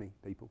 120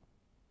 people,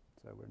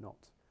 so we're not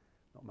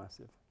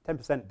massive.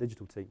 10%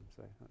 digital team,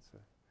 so that's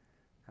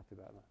happy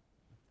about that.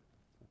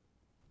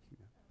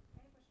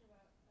 I had a question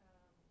about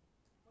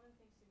one of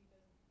the things Civi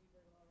doesn't do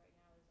very well right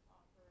now is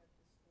offer a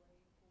display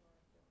for a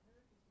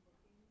donor who's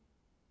looking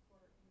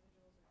for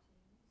individuals or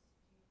teams.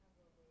 Do you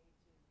have a way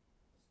to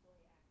display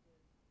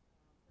active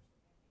personal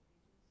campaign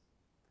pages?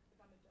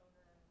 If I'm a donor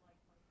and I'm like,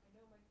 I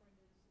know my friend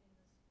is in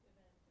this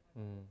event and I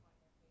want to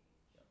find their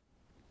page. Yep.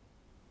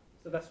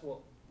 So that's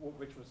what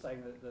Rich was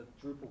saying, that the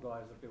Drupal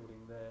guys are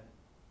building the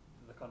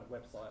kind of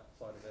website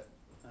side of it.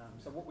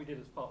 So what we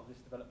did as part of this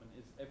development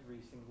is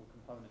every single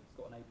component's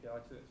got an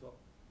API to it as well.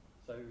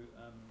 So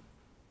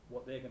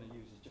what they're going to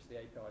use is just the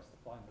APIs to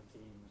find the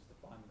teams, to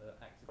find the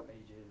active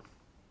pages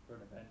for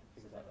an event,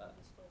 things like that.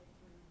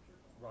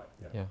 Right.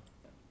 Yeah.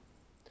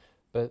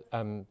 But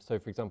so,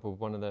 for example,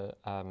 one of the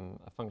a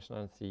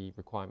functionality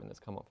requirement that's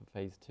come up for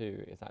phase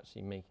 2 is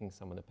actually making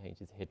some of the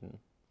pages hidden.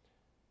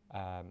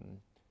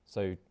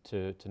 So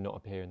to not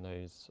appear in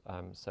those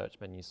search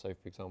menus. So,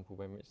 for example,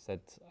 when Rich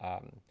said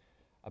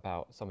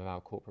about some of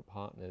our corporate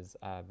partners,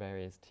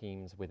 various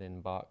teams within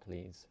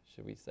Barclays,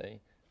 should we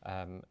say,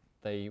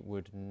 they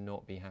would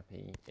not be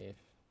happy if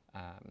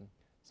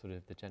sort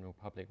of the general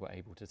public were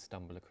able to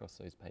stumble across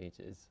those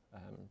pages,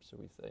 should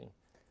we say.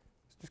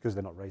 It's just because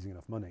they're not raising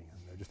enough money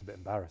and they're just a bit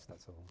embarrassed,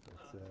 that's all. But,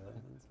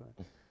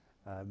 that's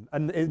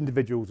And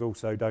individuals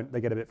also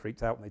they get a bit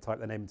freaked out when they type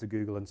their name into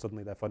Google and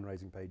suddenly their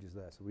fundraising page is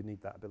there. So we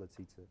need that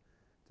ability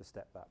to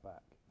step that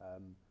back.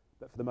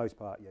 But for the most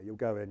part, yeah, you'll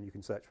go in, you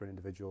can search for an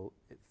individual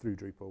through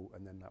Drupal,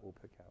 and then that will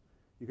pick out.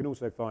 You can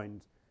also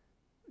find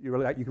you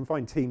can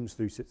find teams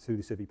through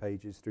the Civi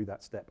pages through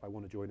that step. I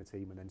want to join a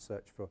team, and then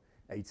search for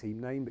a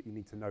team name, but you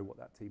need to know what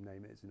that team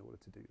name is in order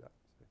to do that.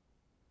 So.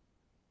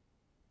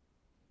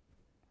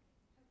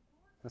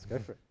 Let's go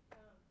for it.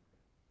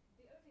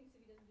 The other thing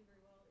Civi doesn't do very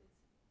well is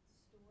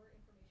store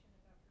information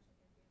about personal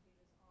campaign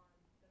pages on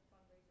the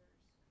fundraiser's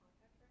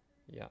contact record.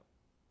 Yeah.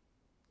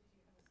 So do you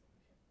have a solution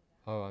for that?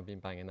 Oh, I've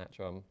been banging that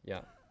drum.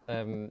 Yeah.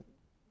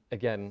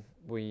 Again,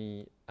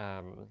 we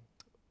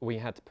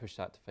had to push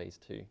that to phase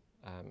 2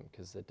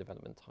 because the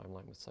development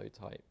timeline was so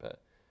tight.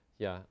 But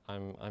yeah,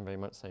 I'm very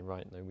much saying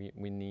right. No,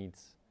 we need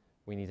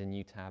a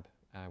new tab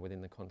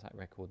within the contact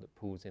record that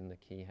pulls in the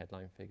key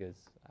headline figures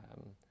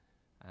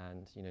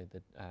and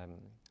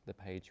the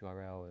page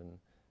URL and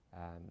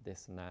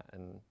this and that,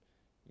 and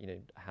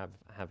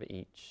have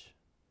each.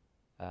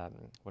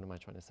 What am I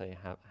trying to say?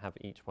 Have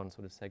each one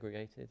sort of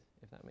segregated,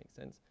 if that makes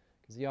sense.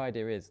 Because the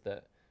idea is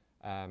that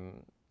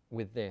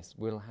with this,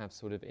 we'll have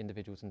sort of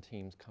individuals and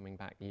teams coming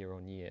back year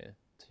on year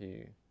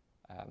to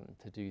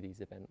do these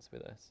events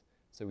with us.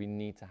 So we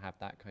need to have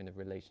that kind of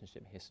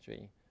relationship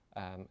history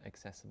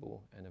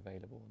accessible and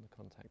available on the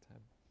contact tab.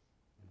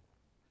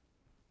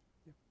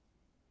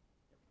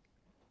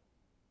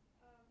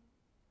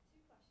 Two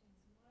questions.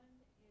 One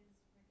is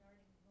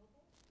regarding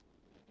mobile.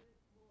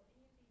 Will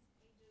any of these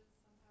pages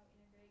somehow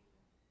integrate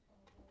with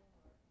mobile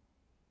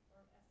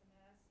or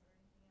SMS or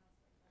anything else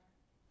like that?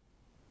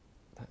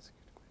 That's a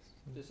good question.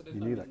 So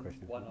You knew that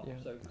question. Why not?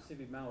 Yeah. So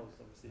Civi Mails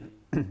obviously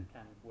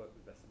can work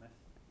with SMS.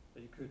 So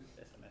you could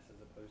SMS as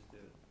opposed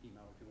to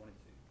email if you wanted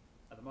to.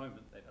 At the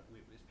moment,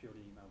 it's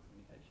purely email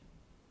communication.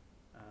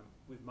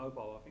 With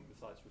mobile, I think the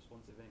site's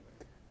responsive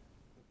anyway.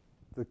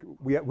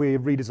 We're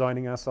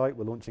redesigning our site.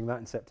 We're launching that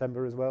in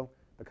September as well.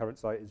 The current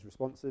site is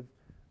responsive.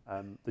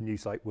 The new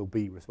site will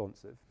be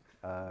responsive.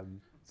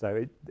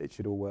 So it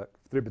should all work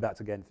through, but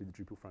that's again through the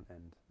Drupal front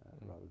end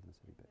rather than the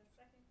Civi page. The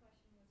second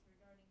question was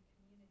regarding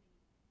community.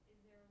 Is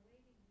there a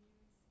way to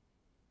use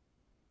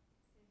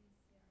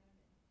CiviCRM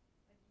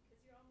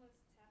because you're almost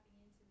tapping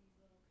into these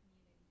little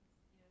communities,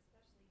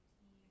 especially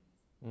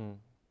teams, Mm.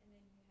 and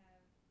then you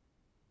have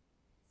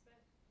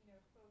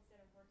folks that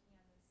are working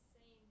on the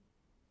same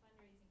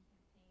fundraising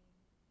campaign,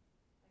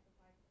 like a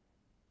 5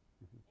 grand.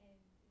 Mhm. And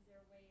is there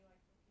a way for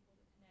people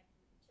to connect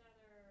with each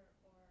other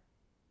or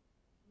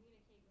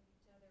communicate with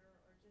each other,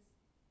 or just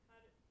how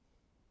do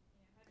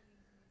you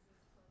use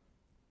this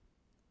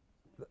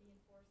for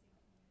reinforcing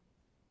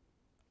community?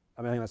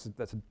 I mean, I think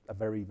that's a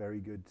very, very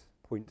good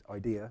point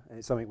idea, and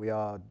it's something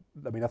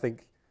I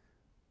think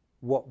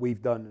what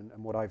we've done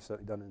and what I've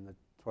certainly done in the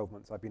 12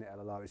 months I've been at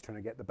LLR is trying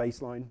to get the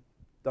baseline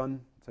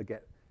done, to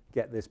get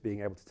this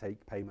being able to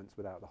take payments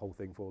without the whole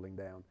thing falling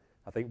down.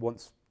 I think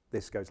once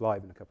this goes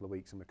live in a couple of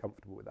weeks and we're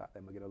comfortable with that,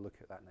 then we're going to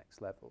look at that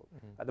next level.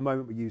 Mm-hmm. At the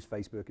moment, we use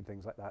Facebook and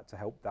things like that to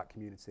help that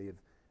community of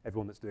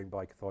everyone that's doing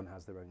Bikeathon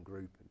has their own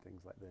group and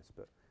things like this.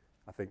 But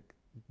I think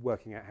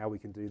working out how we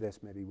can do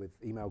this, maybe with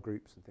email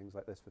groups and things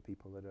like this for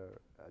people that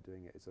are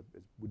doing it,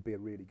 would be a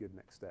really good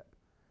next step.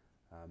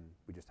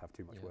 We just have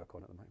too much work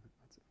on at the moment.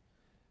 That's it.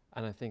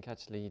 And I think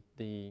actually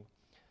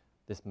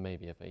this may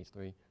be a phase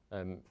 3.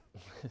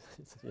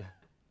 Yeah,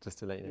 just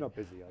to let you know. You're not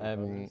busy, are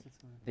you?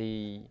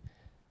 The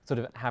sort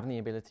of having the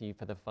ability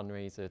for the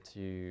fundraiser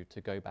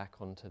to go back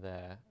onto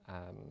their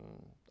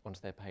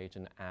page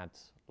and add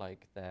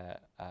like their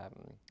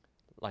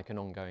like an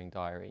ongoing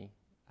diary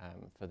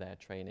for their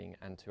training,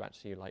 and to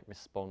actually like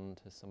respond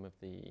to some of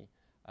the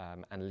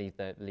and leave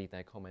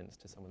their comments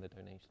to some of the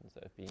donations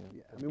that have been.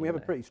 Yeah, I mean, we have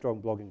a pretty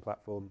strong blogging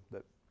platform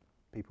that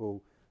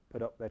people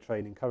put up their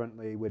training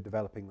currently. We're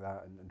developing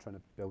that and trying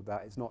to build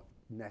that. It's not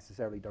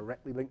necessarily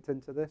directly linked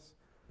into this,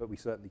 but we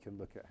certainly can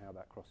look at how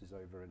that crosses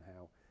over and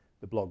how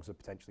the blogs are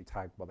potentially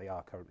tagged. Well, they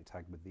are currently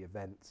tagged with the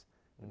events,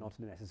 but not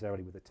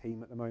necessarily with a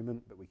team at the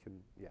moment, but we'll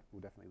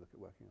definitely look at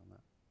working on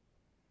that.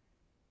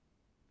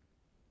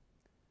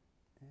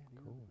 Cool.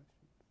 How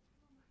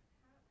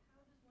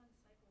does one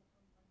cycle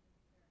from London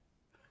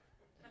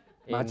to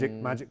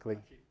Paris? Magically.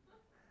 As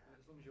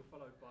long as you're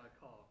followed by a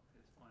car,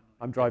 it's fine.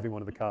 I'm driving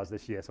one of the cars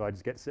this year, so I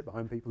just get to sit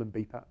behind people and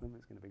beep at them.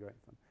 It's going to be great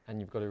fun. And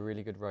you've got a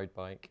really good road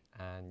bike,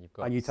 and you've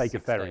got. And you take a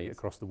 6 ferry days.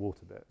 across the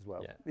water bit as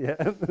well. Yeah.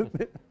 Yeah.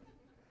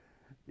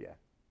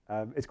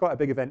 Yeah. It's quite a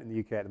big event in the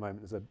UK at the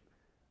moment. I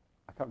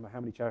can't remember how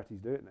many charities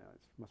do it now.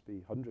 It must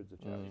be hundreds of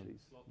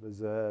charities.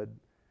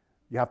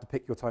 You have to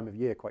pick your time of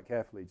year quite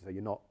carefully, so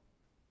you're not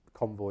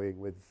convoying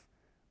with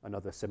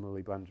another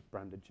similarly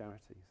branded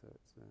charity. So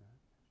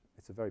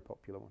it's a very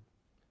popular one.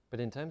 But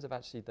in terms of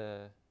actually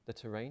the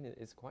terrain,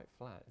 it's quite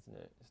flat, isn't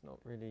it? It's not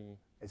really.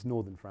 It's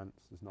northern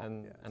France. There's not.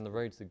 And the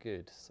roads are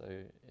good, so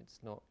it's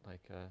not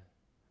like a.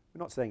 We're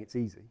not saying it's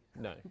easy.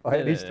 No. By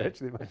any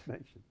stretch of the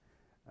imagination.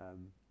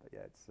 But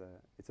yeah,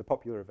 it's a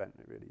popular event.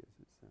 It really is.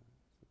 It's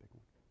a big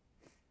one.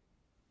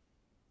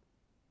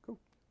 Cool.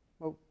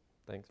 Well,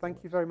 Thanks.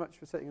 Thank you very much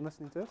for sitting and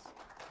listening to us.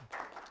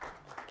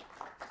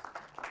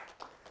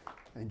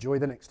 Enjoy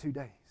the next 2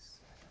 days.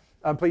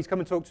 Please come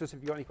and talk to us if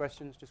you've got any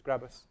questions. Just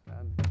grab us.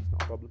 It's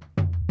not a problem.